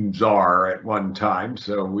acquisition czar at one time,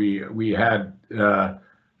 so we had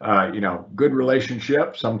good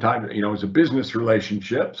relationship. Sometimes, it was a business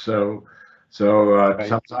relationship. So right.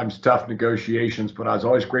 Sometimes tough negotiations, but I was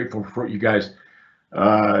always grateful for what you guys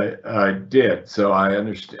did. So I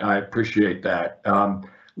understand. I appreciate that.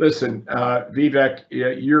 Listen, Vivek,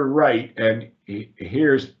 you're right, and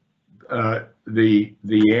here's the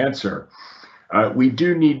answer. We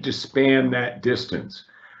do need to span that distance,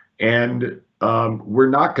 and we're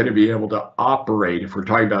not going to be able to operate, if we're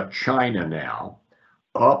talking about China now,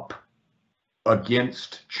 up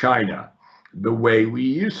against China the way we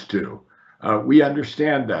used to. We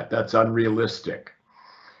understand that. That's unrealistic.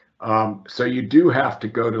 So you do have to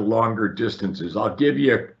go to longer distances. I'll give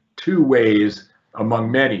you two ways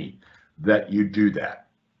among many that you do that.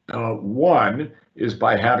 One is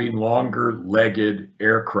by having longer-legged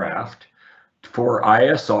aircraft for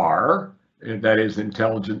ISR, that is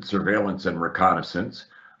intelligence, surveillance, and reconnaissance,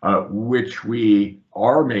 which we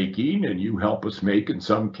are making, and you help us make in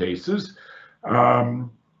some cases,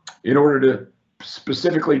 in order to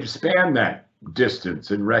specifically span that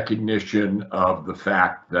distance in recognition of the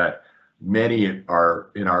fact that many in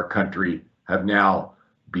our country have now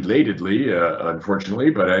belatedly, unfortunately,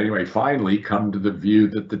 but anyway, finally come to the view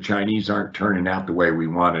that the Chinese aren't turning out the way we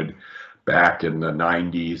wanted back in the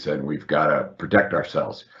 90s, and we've got to protect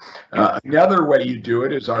ourselves. Another way you do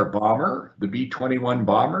it is our bomber, the B-21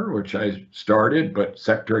 bomber, which I started, but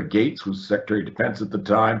Secretary Gates was Secretary of Defense at the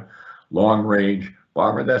time, long-range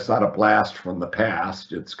bomber. That's not a blast from the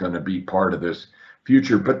past. It's going to be part of this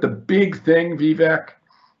future. But the big thing, Vivek,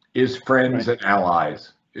 is friends and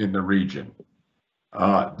allies in the region.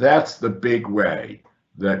 That's the big way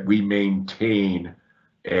that we maintain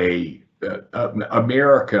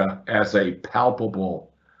America as a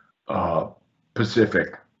palpable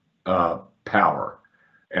Pacific power.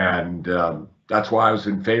 And that's why I was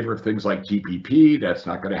in favor of things like TPP. That's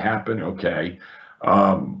not going to happen. Okay.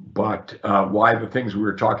 But why the things we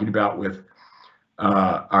were talking about with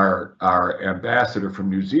our ambassador from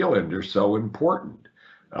New Zealand are so important,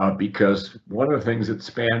 because one of the things that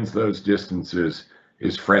spans those distances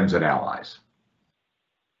is friends and allies.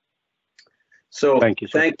 So thank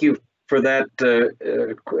you for that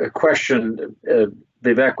question,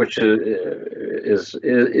 Vivek, which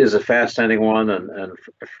is a fascinating one, and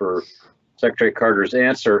for Secretary Carter's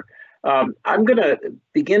answer. I'm going to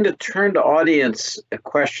begin to turn to audience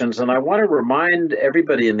questions, and I want to remind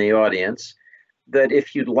everybody in the audience that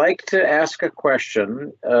if you'd like to ask a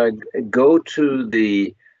question, go to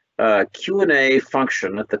the Q&A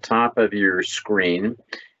function at the top of your screen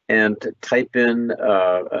and type in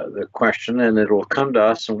the question, and it will come to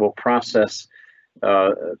us, and we'll process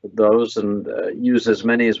those and use as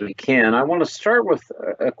many as we can. I want to start with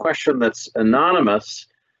a question that's anonymous,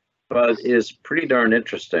 but is pretty darn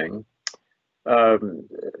interesting.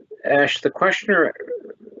 Ash, the questioner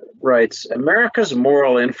writes, America's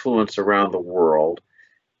moral influence around the world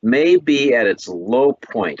may be at its low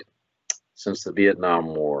point since the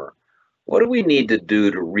Vietnam War. What do we need to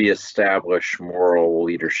do to reestablish moral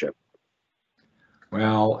leadership?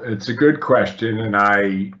 Well, it's a good question, and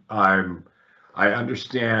I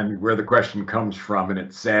understand where the question comes from, and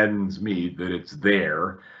it saddens me that it's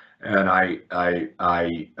there, and I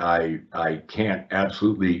can't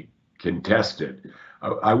absolutely contest it.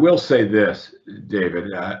 I will say this,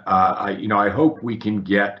 David. I hope we can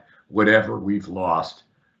get whatever we've lost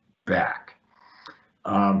back.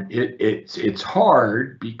 It's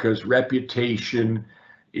hard because reputation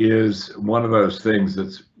is one of those things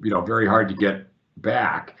that's very hard to get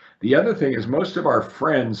back. The other thing is most of our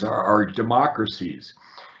friends are democracies,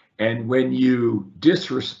 and when you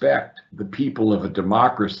disrespect the people of a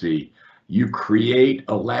democracy, you create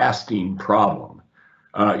a lasting problem.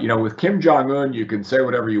 With Kim Jong-un, you can say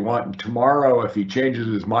whatever you want, and tomorrow, if he changes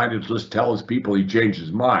his mind, he'll just tell his people he changed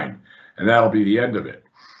his mind, and that'll be the end of it.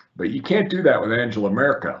 But you can't do that with Angela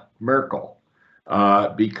Merkel,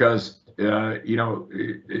 because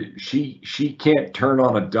she can't turn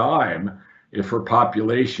on a dime if her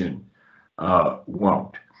population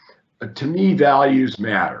won't. To me, values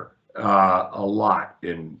matter a lot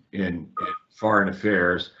in foreign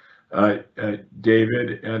affairs,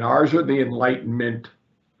 David, and ours are the Enlightenment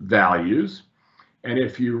values. And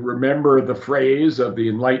if you remember the phrase of the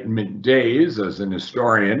Enlightenment days as an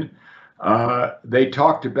historian, they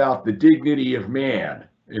talked about the dignity of man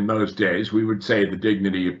in those days. We would say the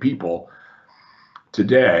dignity of people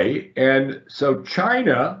today. And so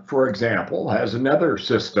China, for example, has another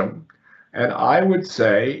system, and I would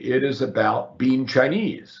say it is about being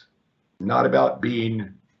Chinese, not about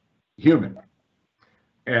being human.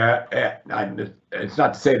 It's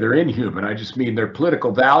not to say they're inhuman. I just mean their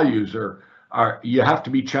political values are you have to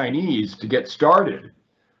be Chinese to get started.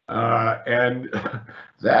 And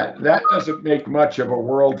that doesn't make much of a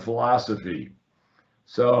world philosophy.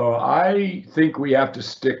 So I think we have to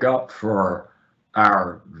stick up for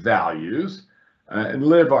our values and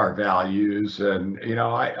live our values. And,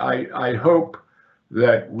 I hope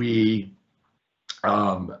that we,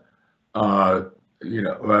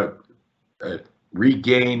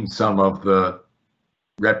 regain some of the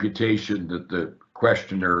reputation that the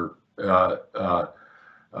questioner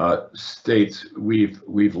states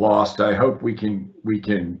we've lost. I hope we can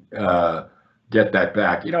get that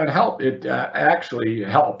back. It actually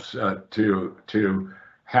helps to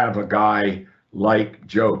have a guy like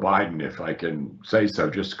Joe Biden, if I can say so,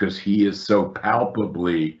 just because he is so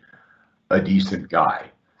palpably a decent guy,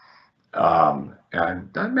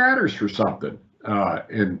 and that matters for something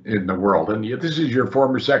in the world. And this is your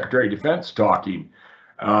former Secretary of Defense talking,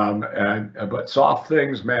 but soft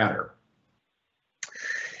things matter.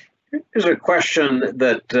 Here's a question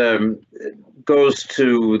that goes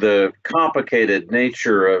to the complicated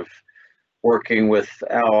nature of working with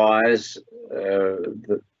allies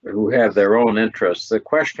who have their own interests. The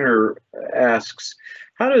questioner asks,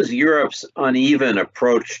 how does Europe's uneven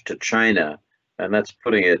approach to China, and that's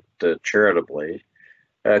putting it charitably,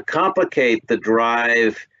 complicate the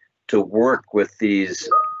drive to work with these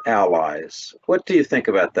allies? What do you think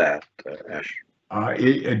about that, Ash?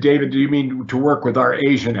 David, do you mean to work with our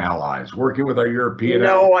Asian allies, working with our European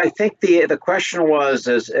allies? No, I think the question was,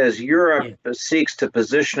 as Europe seeks to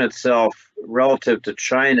position itself relative to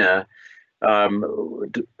China,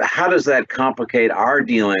 how does that complicate our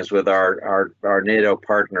dealings with our NATO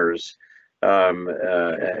partners? And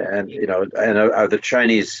are the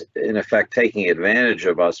Chinese in effect taking advantage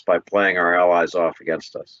of us by playing our allies off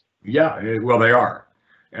against us? Yeah, well, they are.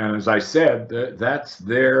 And as I said, that's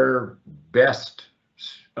their best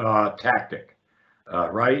tactic,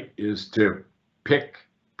 right, is to pick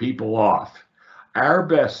people off. Our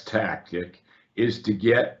best tactic is to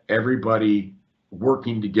get everybody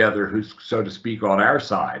working together who's, so to speak, on our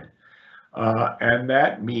side. And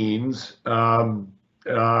that means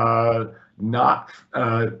not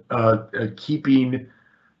keeping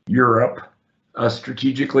Europe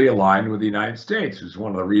strategically aligned with the United States is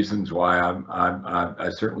one of the reasons why I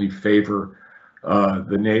certainly favor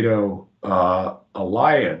the NATO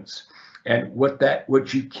alliance. And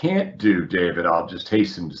what you can't do, David, I'll just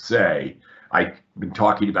hasten to say, I've been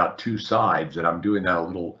talking about two sides, and I'm doing that a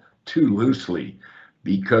little too loosely,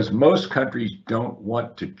 because most countries don't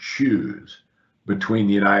want to choose between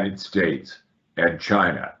the United States and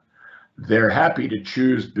China. they're happy to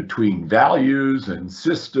choose between values and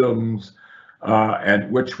systems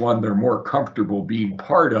and which one they're more comfortable being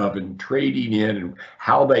part of and trading in, and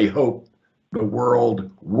how they hope the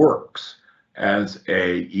world works as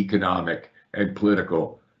a economic and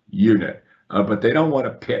political unit. But they don't want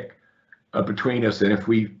to pick between us. And if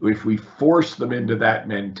we force them into that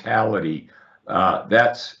mentality,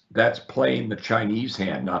 that's playing the Chinese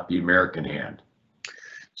hand, not the American hand.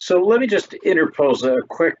 So let me just interpose a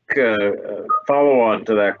quick follow-on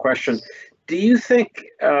to that question. Do you think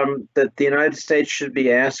that the United States should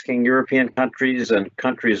be asking European countries and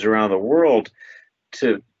countries around the world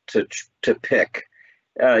to pick?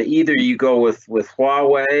 Either you go with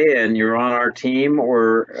Huawei and you're on our team,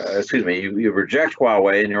 or excuse me, you reject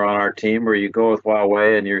Huawei and you're on our team, or you go with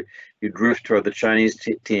Huawei and you drift toward the Chinese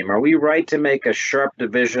team. Are we right to make a sharp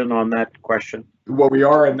division on that question? Well, we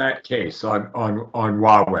are in that case on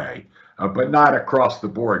Huawei, but not across the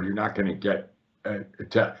board. You're not going to get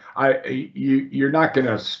you're not going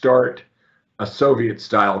to start a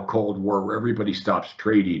Soviet-style Cold War where everybody stops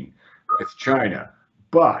trading with China.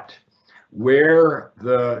 But where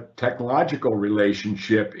the technological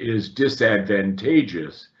relationship is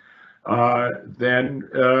disadvantageous, then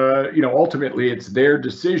ultimately it's their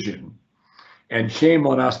decision. And shame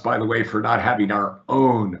on us, by the way, for not having our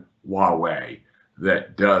own Huawei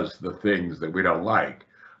that does the things that we don't like.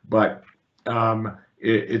 But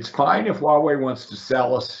it's fine if Huawei wants to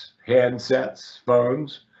sell us handsets,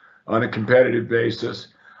 phones, on a competitive basis.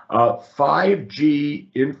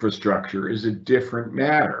 5G infrastructure is a different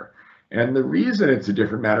matter. And the reason it's a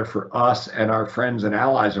different matter for us and our friends and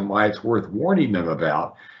allies, and why it's worth warning them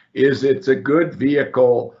about, is it's a good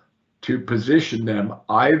vehicle to position them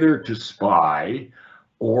either to spy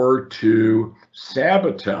or to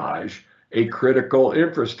sabotage a critical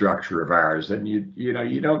infrastructure of ours. And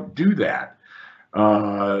you don't do that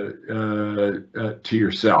to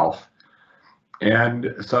yourself.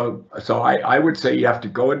 And so I would say you have to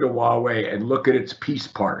go into Huawei and look at its piece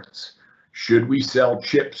parts. Should we sell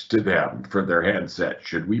chips to them for their handsets?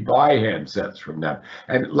 Should we buy handsets from them?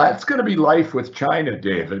 And that's going to be life with China,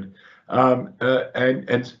 David. And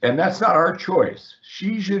that's not our choice.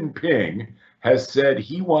 Xi Jinping has said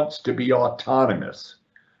he wants to be autonomous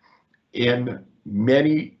in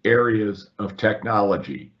many areas of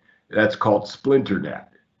technology. That's called splinternet.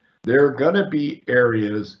 There are going to be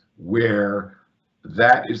areas where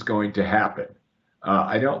that is going to happen.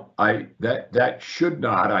 That should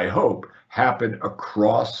not, I hope, happen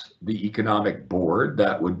across the economic board.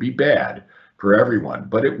 That would be bad for everyone,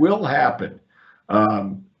 but it will happen.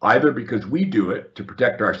 Either because we do it to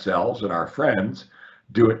protect ourselves and our friends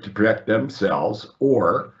do it to protect themselves,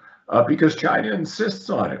 or because China insists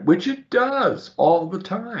on it, which it does all the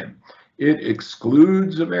time. It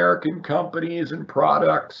excludes American companies and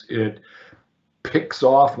products. It picks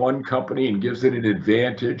off one company and gives it an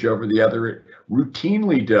advantage over the other. It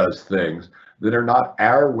routinely does things that are not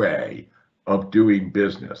our way of doing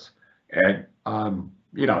business. And,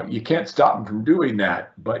 you can't stop them from doing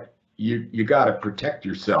that, but you got to protect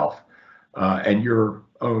yourself and your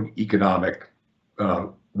own economic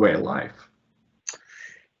way of life.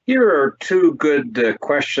 Here are two good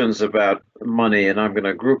questions about money, and I'm going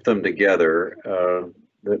to group them together.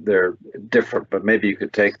 They're different, but maybe you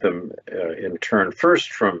could take them in turn.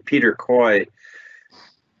 First, from Peter Coy,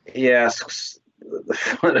 he asks the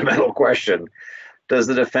fundamental question: does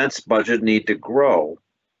the defense budget need to grow?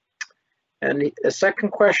 And a second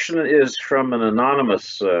question is from an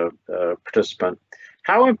anonymous participant: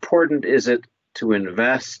 how important is it to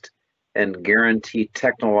invest and guarantee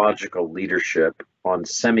technological leadership on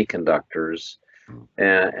semiconductors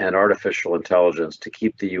and artificial intelligence to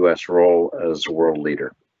keep the U.S. role as world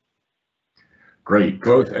leader? Great,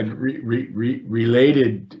 both and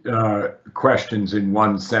related questions in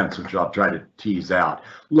one sense, which I'll try to tease out.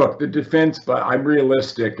 Look, the defense, but I'm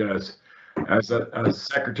realistic as a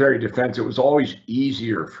Secretary of Defense. It was always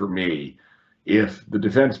easier for me if the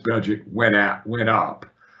defense budget went up.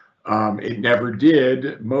 It never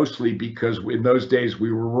did, mostly because in those days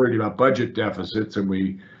we were worried about budget deficits,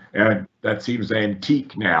 and that seems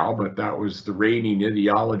antique now, but that was the reigning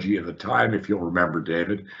ideology of the time, if you'll remember,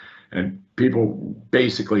 David. And people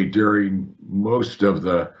basically during most of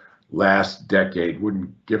the last decade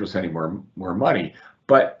wouldn't give us any more money.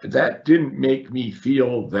 But that didn't make me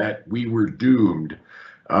feel that we were doomed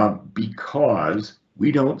because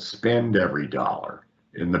we don't spend every dollar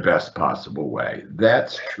in the best possible way.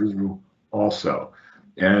 That's true also.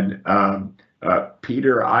 And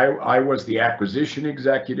Peter, I was the acquisition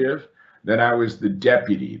executive, then I was the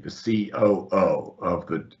deputy, the COO of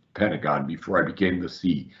the Pentagon before I became the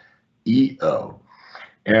CEO.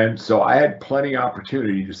 And so I had plenty of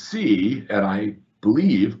opportunity to see, and I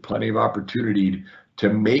believe plenty of opportunity to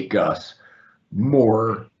make us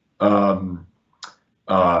more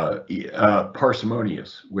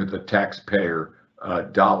parsimonious with the taxpayer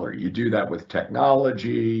dollar. You do that with technology,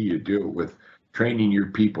 you do it with training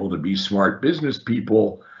your people to be smart business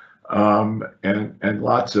people, and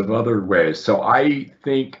lots of other ways. So I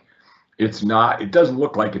think it doesn't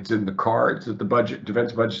look like it's in the cards that the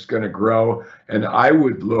defense budget is going to grow. And I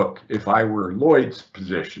would look, if I were in Lloyd's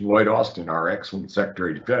position, Lloyd Austin, our excellent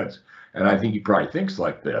Secretary of Defense, and I think he probably thinks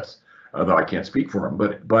like this, although I can't speak for him,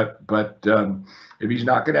 but if he's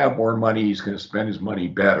not going to have more money, he's going to spend his money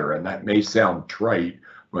better. And that may sound trite,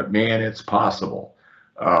 but man, it's possible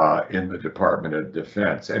in the Department of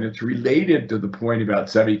Defense. And it's related to the point about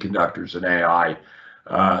semiconductors and AI,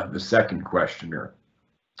 the second questioner.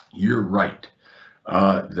 You're right.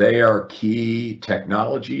 They are key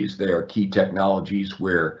technologies. They are key technologies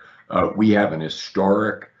where we have an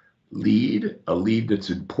historic lead, a lead that's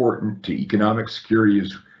important to economic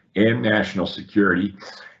security and national security.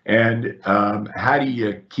 And how do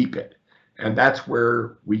you keep it? And that's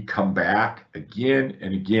where we come back again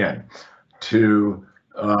and again to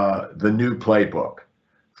the new playbook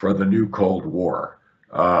for the new Cold War,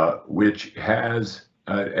 which has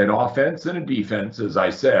an offense and a defense, as I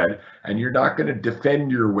said, and you're not going to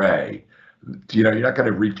defend your way. You're not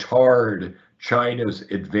going to retard China's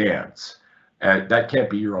advance. That can't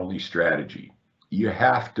be your only strategy. You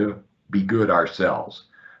have to be good ourselves.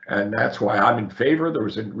 And that's why I'm in favor. There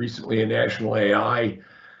was recently a national AI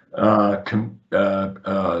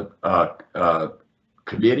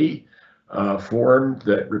committee formed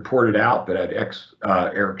that reported out that had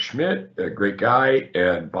Eric Schmidt, a great guy,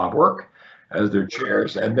 and Bob Work as their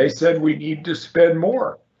chairs, and they said we need to spend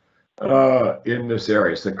more in this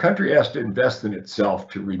area. So the country has to invest in itself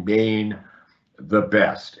to remain the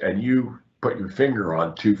best. And you put your finger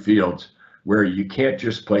on two fields where you can't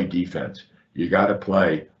just play defense. You got to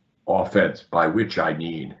play offense, by which I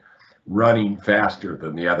mean running faster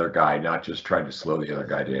than the other guy, not just trying to slow the other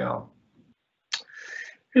guy down.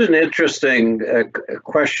 Here's an interesting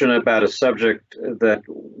question about a subject that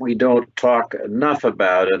we don't talk enough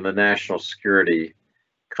about in the national security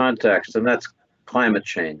context, and that's climate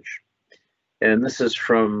change. And this is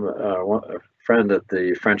from a friend at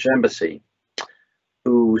the French embassy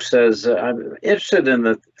who says, I'm interested in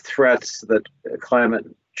the threats that climate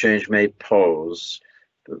change may pose,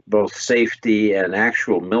 both safety and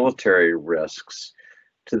actual military risks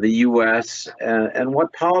to the U.S. And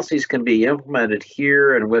what policies can be implemented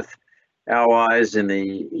here and with allies in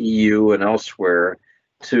the EU and elsewhere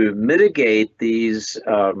to mitigate these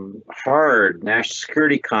hard national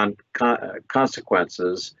security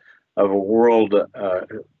consequences of a world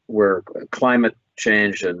where climate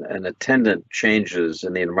change and attendant changes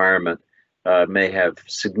in the environment may have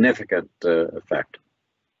significant effect.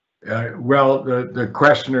 Well, the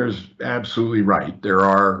questioner's absolutely right. There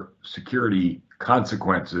are security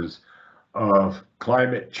consequences of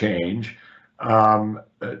climate change. I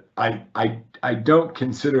don't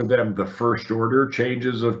consider them the first order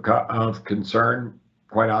changes of concern,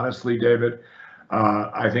 quite honestly, David.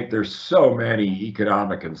 I think there's so many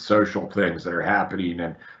economic and social things that are happening,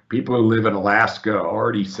 and people who live in Alaska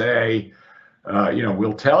already say,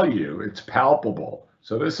 we'll tell you, it's palpable.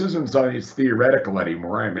 So this isn't something that's theoretical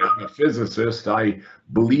anymore. I'm a physicist. I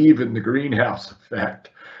believe in the greenhouse effect.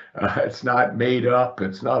 It's not made up.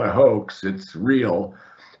 It's not a hoax. It's real.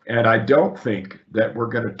 And I don't think that we're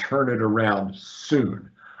going to turn it around soon.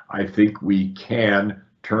 I think we can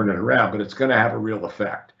turn it around, but it's going to have a real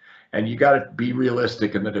effect. And you got to be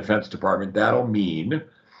realistic in the Defense Department. That'll mean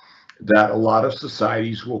that a lot of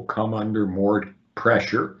societies will come under more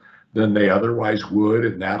pressure than they otherwise would,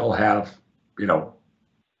 and that'll have,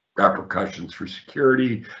 repercussions for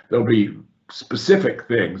security. There'll be specific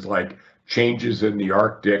things like changes in the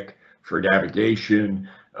Arctic for navigation,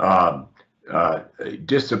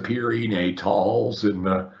 disappearing atolls in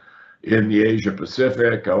the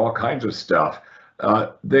Asia-Pacific, all kinds of stuff.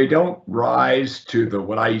 They don't rise to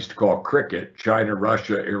what I used to call cricket, China,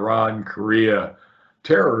 Russia, Iran, Korea,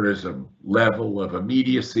 terrorism level of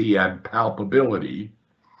immediacy and palpability,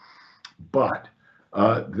 but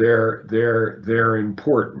they're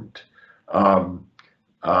important.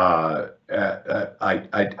 I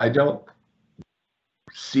don't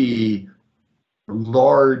see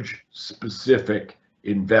large specific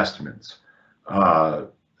investments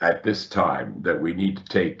at this time that we need to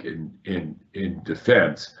take in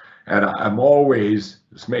defense. And I'm always,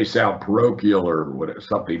 this may sound parochial or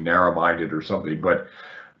something narrow-minded or something, but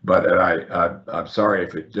I'm sorry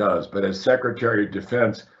if it does, but as Secretary of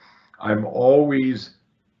Defense, I'm always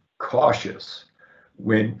cautious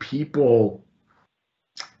when people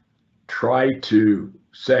try to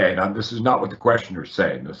say, and this is not what the questioner is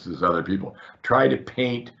saying, this is other people, try to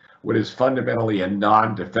paint what is fundamentally a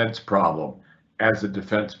non-defense problem as a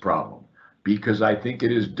defense problem, because I think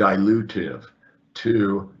it is dilutive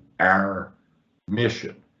to our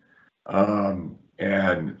mission.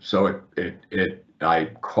 And so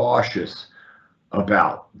I'm cautious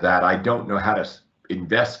about that. I don't know how to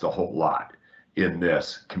invest a whole lot in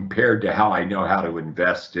this compared to how I know how to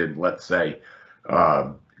invest in, let's say,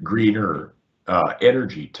 greener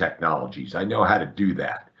energy technologies. I know how to do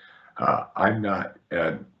that. I'm not,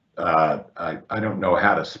 I don't know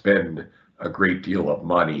how to spend a great deal of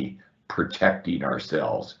money protecting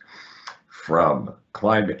ourselves from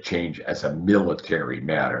climate change as a military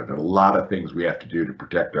matter. There are a lot of things we have to do to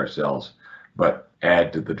protect ourselves, but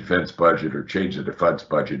add to the defense budget or change the defense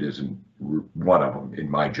budget isn't one of them, in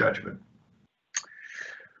my judgment.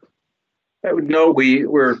 No,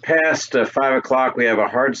 we're past 5 o'clock. We have a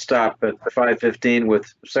hard stop at 5:15.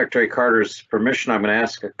 With Secretary Carter's permission, I'm going to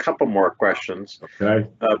ask a couple more questions. Okay.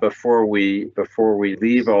 Before we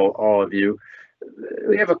leave all of you.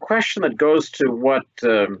 We have a question that goes to what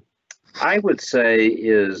I would say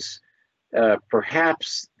is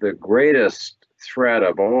perhaps the greatest threat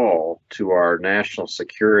of all to our national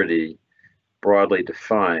security, broadly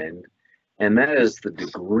defined, and that is the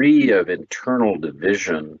degree of internal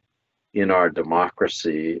division in our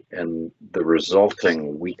democracy and the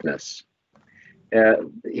resulting weakness.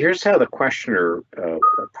 Here's how the questioner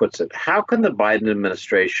puts it. How can the Biden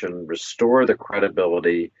administration restore the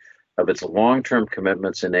credibility of its long-term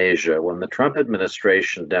commitments in Asia when the Trump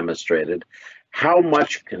administration demonstrated how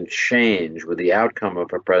much can change with the outcome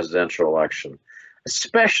of a presidential election,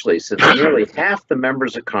 especially since nearly half the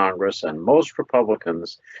members of Congress and most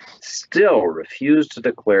Republicans still refuse to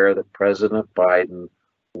declare that President Biden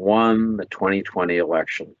won the 2020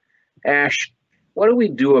 election? Ash, what do we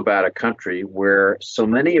do about a country where so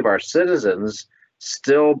many of our citizens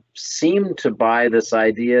still seem to buy this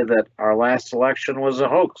idea that our last election was a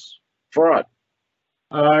hoax, fraud?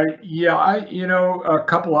 Yeah, a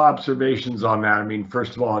couple of observations on that. I mean,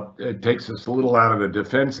 first of all, it takes us a little out of the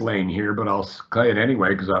defense lane here, but I'll say it anyway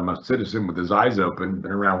because I'm a citizen with his eyes open,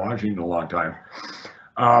 been around Washington a long time.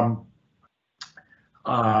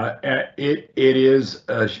 It is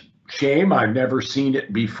a shame. I've never seen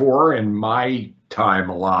it before in my time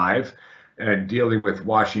alive and dealing with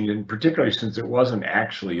Washington, particularly since it wasn't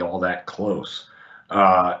actually all that close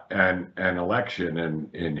an election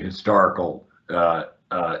in historical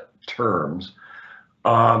terms.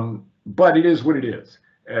 But it is what it is.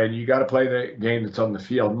 And you got to play the game that's on the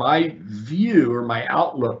field. My view or my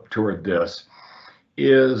outlook toward this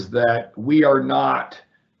is that we are not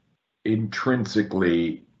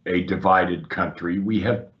intrinsically a divided country. We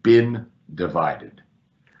have been divided.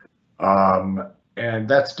 And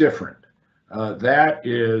that's different. That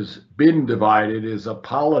is been divided is a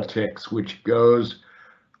politics which goes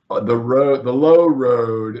the low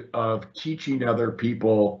road of teaching other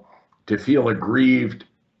people to feel aggrieved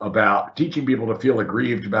about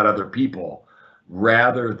other people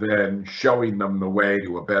rather than showing them the way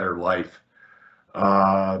to a better life.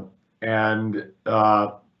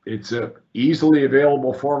 It's a easily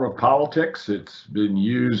available form of politics. It's been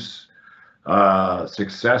used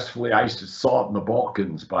successfully. I saw it in the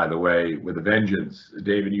Balkans, by the way, with a vengeance.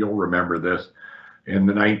 David, you'll remember this in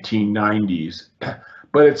the 1990s.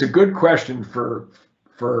 But it's a good question for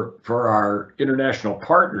our international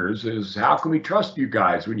partners is how can we trust you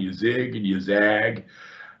guys when you zig and you zag?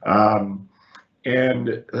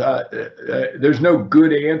 There's no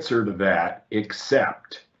good answer to that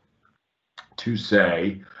except to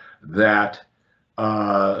say that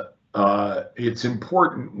it's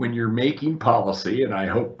important when you're making policy, and I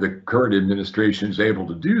hope the current administration is able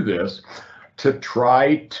to do this, to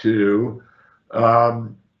try to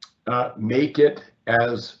make it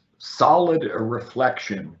as solid a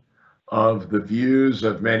reflection of the views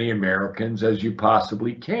of many Americans as you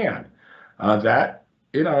possibly can.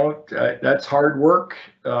 That's hard work,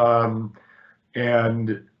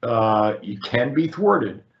 and you can be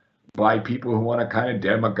thwarted by people who want to kind of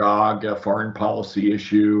demagogue a foreign policy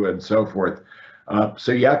issue and so forth.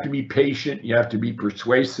 So you have to be patient, you have to be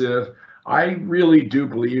persuasive. I really do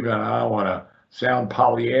believe, and I don't want to sound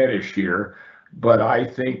Pollyannish here, but I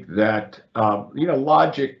think that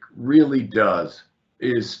logic really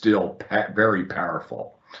is still very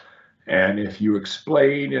powerful. And if you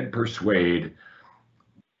explain and persuade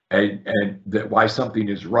and that why something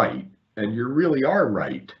is right, and you really are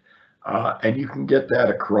right, and you can get that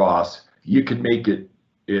across, you can make it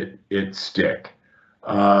stick.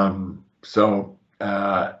 So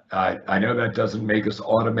I know that doesn't make us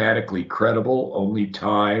automatically credible. Only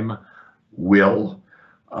time will.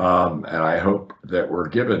 And I hope that we're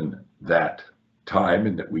given that time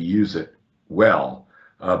and that we use it well.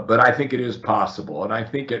 But I think it is possible. And I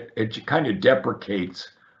think it kind of deprecates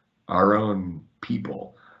our own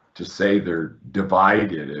people to say they're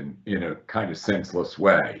divided in a kind of senseless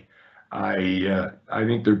way. I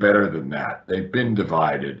think they're better than that. They've been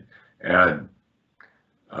divided, and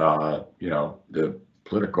the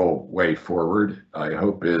political way forward, I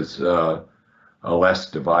hope, is a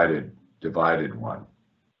less divided one.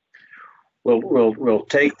 We'll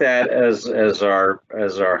take that as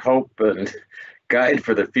our hope and guide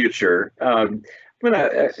for the future. I'm going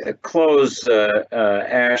to close,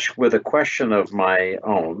 Ash, with a question of my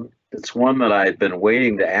own. It's one that I've been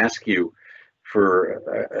waiting to ask you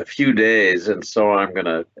for a few days, and so I'm going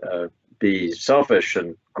to be selfish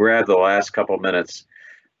and grab the last couple minutes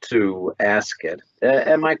to ask it.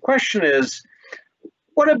 And my question is,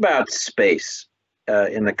 what about space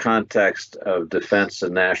in the context of defense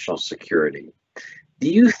and national security? Do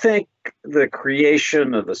you think the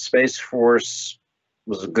creation of the Space Force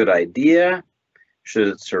was a good idea? Should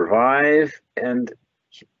it survive? And,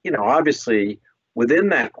 obviously within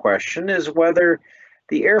that question is whether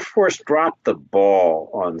the Air Force dropped the ball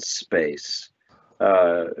on space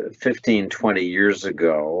 15, 20 years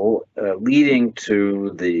ago, leading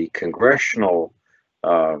to the congressional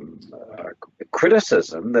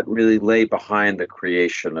criticism that really lay behind the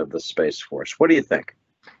creation of the Space Force. What do you think?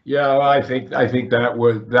 Yeah, well, I think that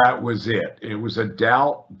was it. It was a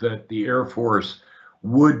doubt that the Air Force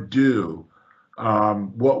would do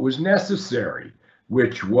what was necessary,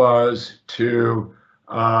 which was to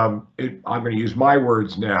I'm going to use my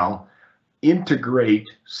words now, integrate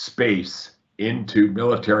space into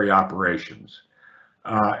military operations.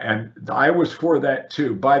 And I was for that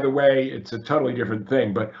too. By the way, it's a totally different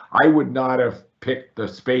thing, but I would not have picked the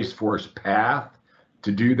Space Force path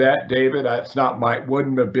to do that, David. That's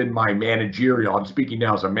wouldn't have been my managerial. I'm speaking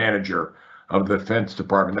now as a manager of the Defense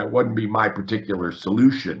Department. That wouldn't be my particular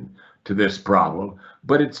solution to this problem,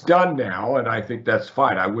 but it's done now, and I think that's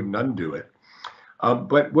fine. I wouldn't undo it.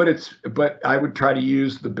 But I would try to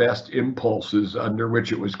use the best impulses under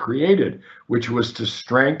which it was created, which was to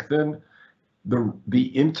strengthen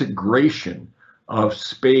the integration of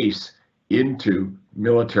space into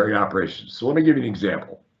military operations. So let me give you an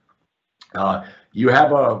example. You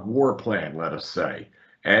have a war plan, let us say,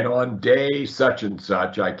 and on day such and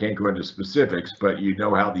such, I can't go into specifics, but you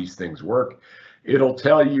know how these things work. It'll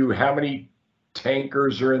tell you how many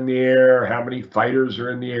tankers are in the air, how many fighters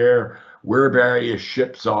are in the air, where various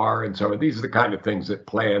ships are, and so these are the kind of things that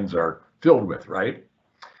plans are filled with, right?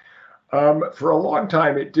 For a long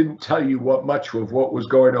time, it didn't tell you much of what was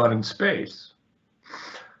going on in space.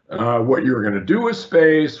 What you were going to do with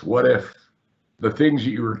space, what if the things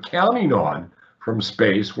that you were counting on from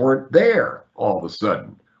space weren't there all of a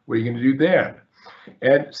sudden? What are you going to do then?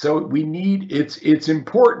 And so it's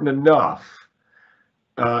important enough,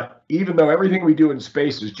 even though everything we do in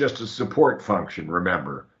space is just a support function,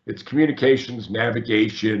 remember. It's communications,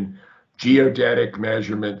 navigation, geodetic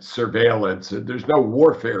measurement, surveillance. There's no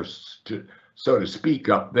warfare, so to speak,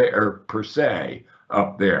 up there per se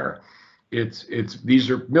up there. These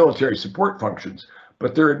are military support functions,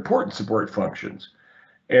 but they're important support functions.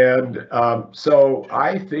 And so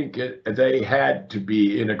I think they had to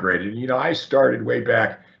be integrated. I started way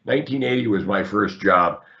back. 1980 was my first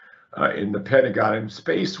job in the Pentagon, and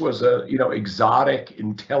space was a exotic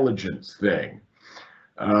intelligence thing.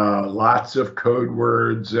 Lots of code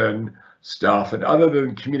words and stuff. And other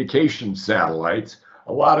than communication satellites,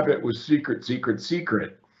 a lot of it was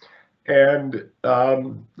secret. And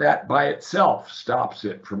that by itself stops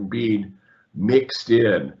it from being mixed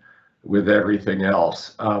in with everything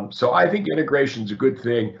else. So I think integration is a good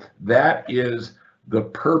thing. That is the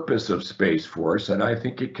purpose of Space Force, and I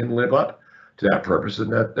think it can live up to that purpose,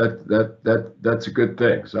 and that's a good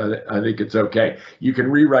thing. So I think it's okay. You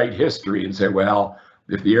can rewrite history and say, well,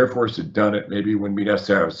 if the Air Force had done it, maybe it wouldn't be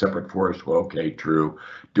necessary to have a separate force. Well, okay, true.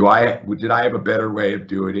 Did I have a better way of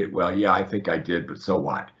doing it? Well, yeah, I think I did, but so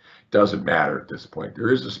what? Doesn't matter at this point.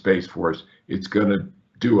 There is a Space Force. It's going to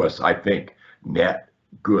do us, I think, net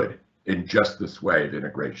good in just this way of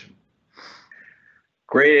integration.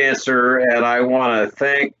 Great answer, and I want to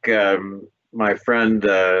thank my friend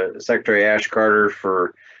Secretary Ash Carter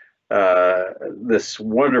for this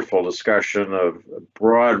wonderful discussion of a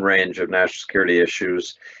broad range of national security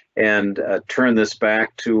issues, and turn this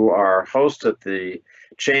back to our host at the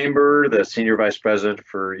Chamber, the Senior Vice President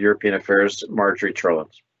for European Affairs, Marjorie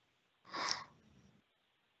Trolins.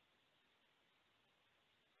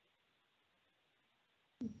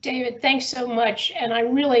 David, thanks so much. And I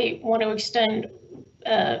really want to extend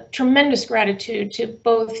tremendous gratitude to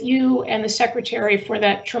both you and the Secretary for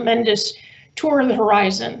that tremendous tour of the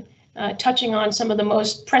horizon, touching on some of the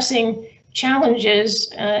most pressing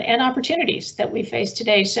challenges and opportunities that we face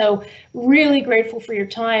today. So really grateful for your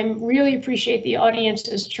time, really appreciate the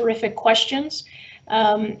audience's terrific questions.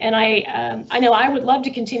 And I know I would love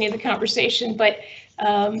to continue the conversation, but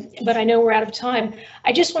I know we're out of time.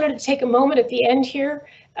 I just wanted to take a moment at the end here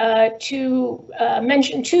to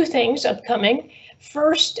mention two things upcoming.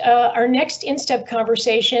 First, our next InStep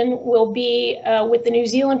conversation will be with the New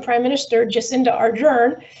Zealand Prime Minister, Jacinda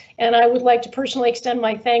Ardern, and I would like to personally extend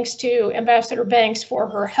my thanks to Ambassador Banks for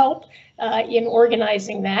her help in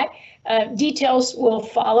organizing that. Details will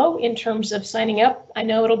follow in terms of signing up. I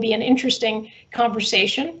know it'll be an interesting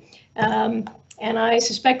conversation, and I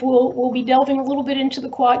suspect we'll be delving a little bit into the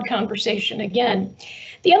Quad conversation again.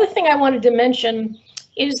 The other thing I wanted to mention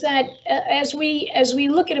is that as we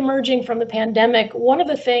look at emerging from the pandemic, one of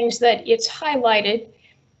the things that it's highlighted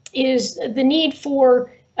is the need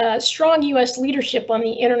for strong U.S. leadership on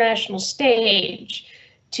the international stage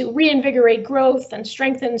to reinvigorate growth and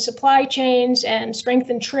strengthen supply chains and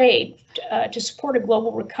strengthen trade to support a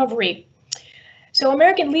global recovery. So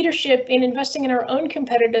American leadership in investing in our own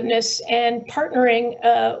competitiveness and partnering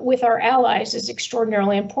with our allies is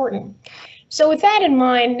extraordinarily important. So with that in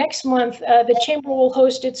mind, next month, the Chamber will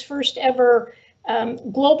host its first ever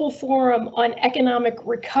Global Forum on Economic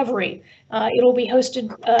Recovery. It'll be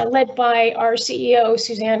hosted, led by our CEO,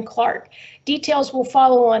 Suzanne Clark. Details will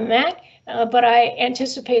follow on that, but I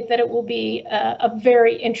anticipate that it will be a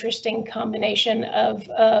very interesting combination of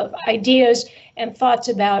ideas and thoughts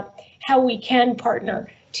about how we can partner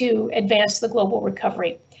to advance the global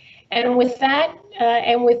recovery. And with that,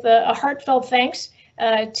 and with a heartfelt thanks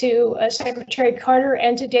to Secretary Carter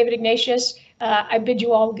and to David Ignatius, I bid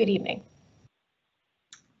you all good evening.